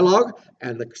and the dialogue.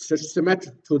 And the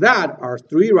symmetric to that are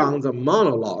 3 rounds of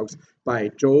monologues by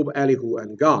Job, Elihu,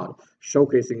 and God,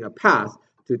 showcasing a path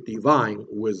to divine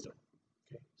wisdom.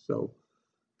 Okay, so,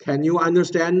 can you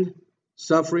understand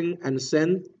suffering and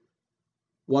sin?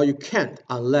 Well, you can't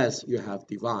unless you have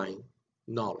divine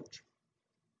knowledge.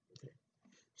 Okay.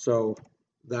 So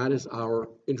that is our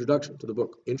introduction to the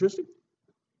book. Interesting?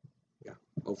 Yeah.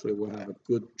 Hopefully we'll have a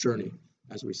good journey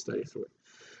as we study through it.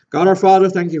 God our Father,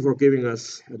 thank you for giving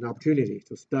us an opportunity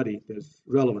to study this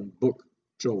relevant book,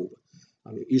 Job,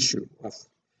 on the issue of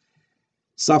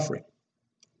suffering.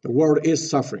 The world is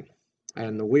suffering,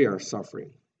 and we are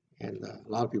suffering, and a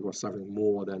lot of people are suffering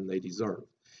more than they deserve.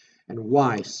 And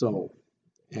why so?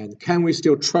 And can we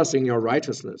still trust in your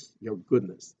righteousness, your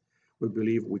goodness? We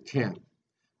believe we can.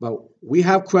 But we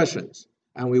have questions,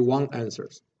 and we want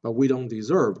answers, but we don't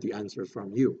deserve the answers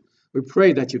from you. We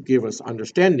pray that you give us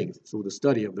understanding through the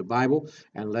study of the Bible,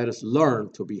 and let us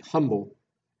learn to be humble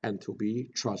and to be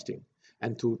trusting,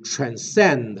 and to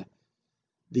transcend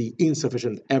the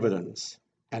insufficient evidence,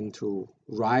 and to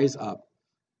rise up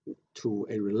to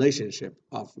a relationship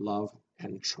of love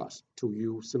and trust to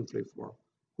you simply for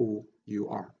who you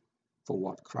are, for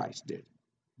what Christ did.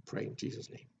 Pray in Jesus'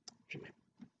 name. Amen.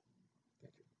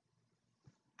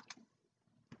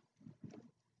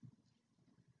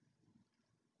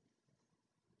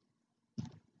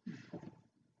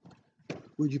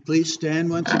 Would you please stand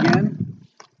once again?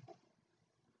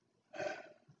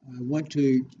 I want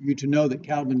you to know that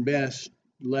Calvin Best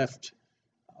left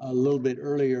a little bit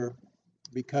earlier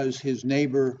because his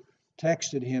neighbor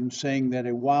texted him saying that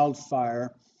a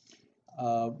wildfire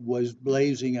was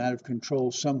blazing out of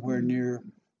control somewhere near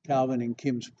Calvin and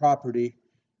Kim's property,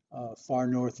 far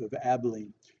north of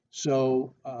Abilene.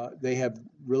 So they have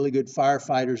really good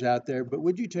firefighters out there, but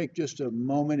would you take just a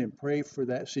moment and pray for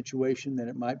that situation, that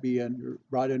it might be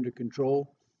brought under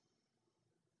control?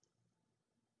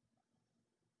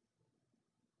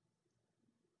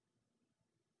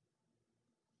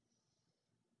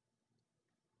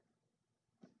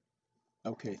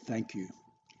 Okay, thank you.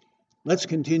 Let's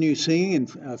continue singing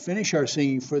and finish our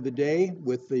singing for the day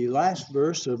with the last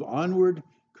verse of Onward,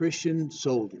 Christian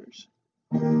Soldiers.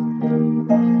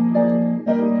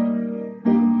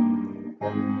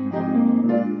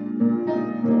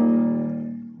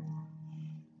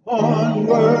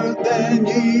 Onward then,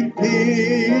 ye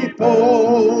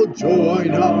people,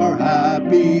 join our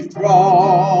happy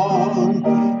throng.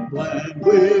 Blend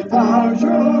with ours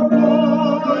your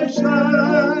voices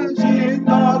in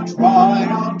the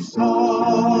triumph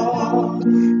song.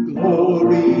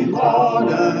 Glory,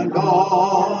 laud, and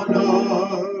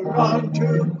honor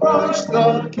unto Christ Christ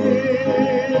the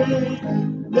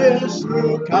King. This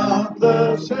through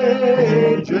countless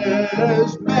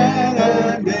ages, men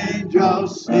and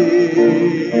angels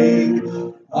sing.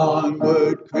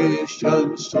 Onward,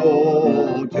 Christian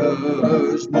soldiers,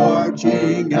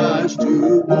 marching as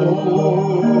to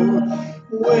war,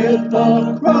 with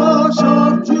the cross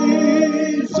of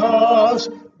Jesus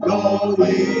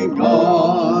going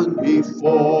on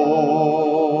before.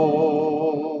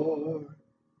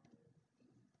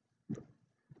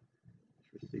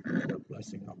 Receive the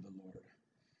blessing of the Lord.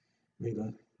 May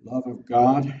the love of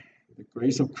God, the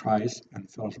grace of Christ, and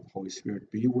the fellowship of the Holy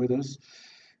Spirit be with us.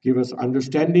 Give us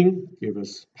understanding, give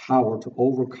us power to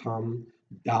overcome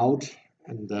doubt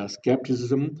and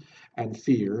skepticism and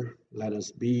fear. Let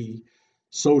us be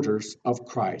soldiers of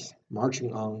Christ,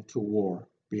 marching on to war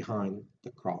behind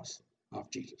the cross of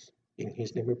Jesus. In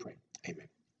his name we pray. Amen.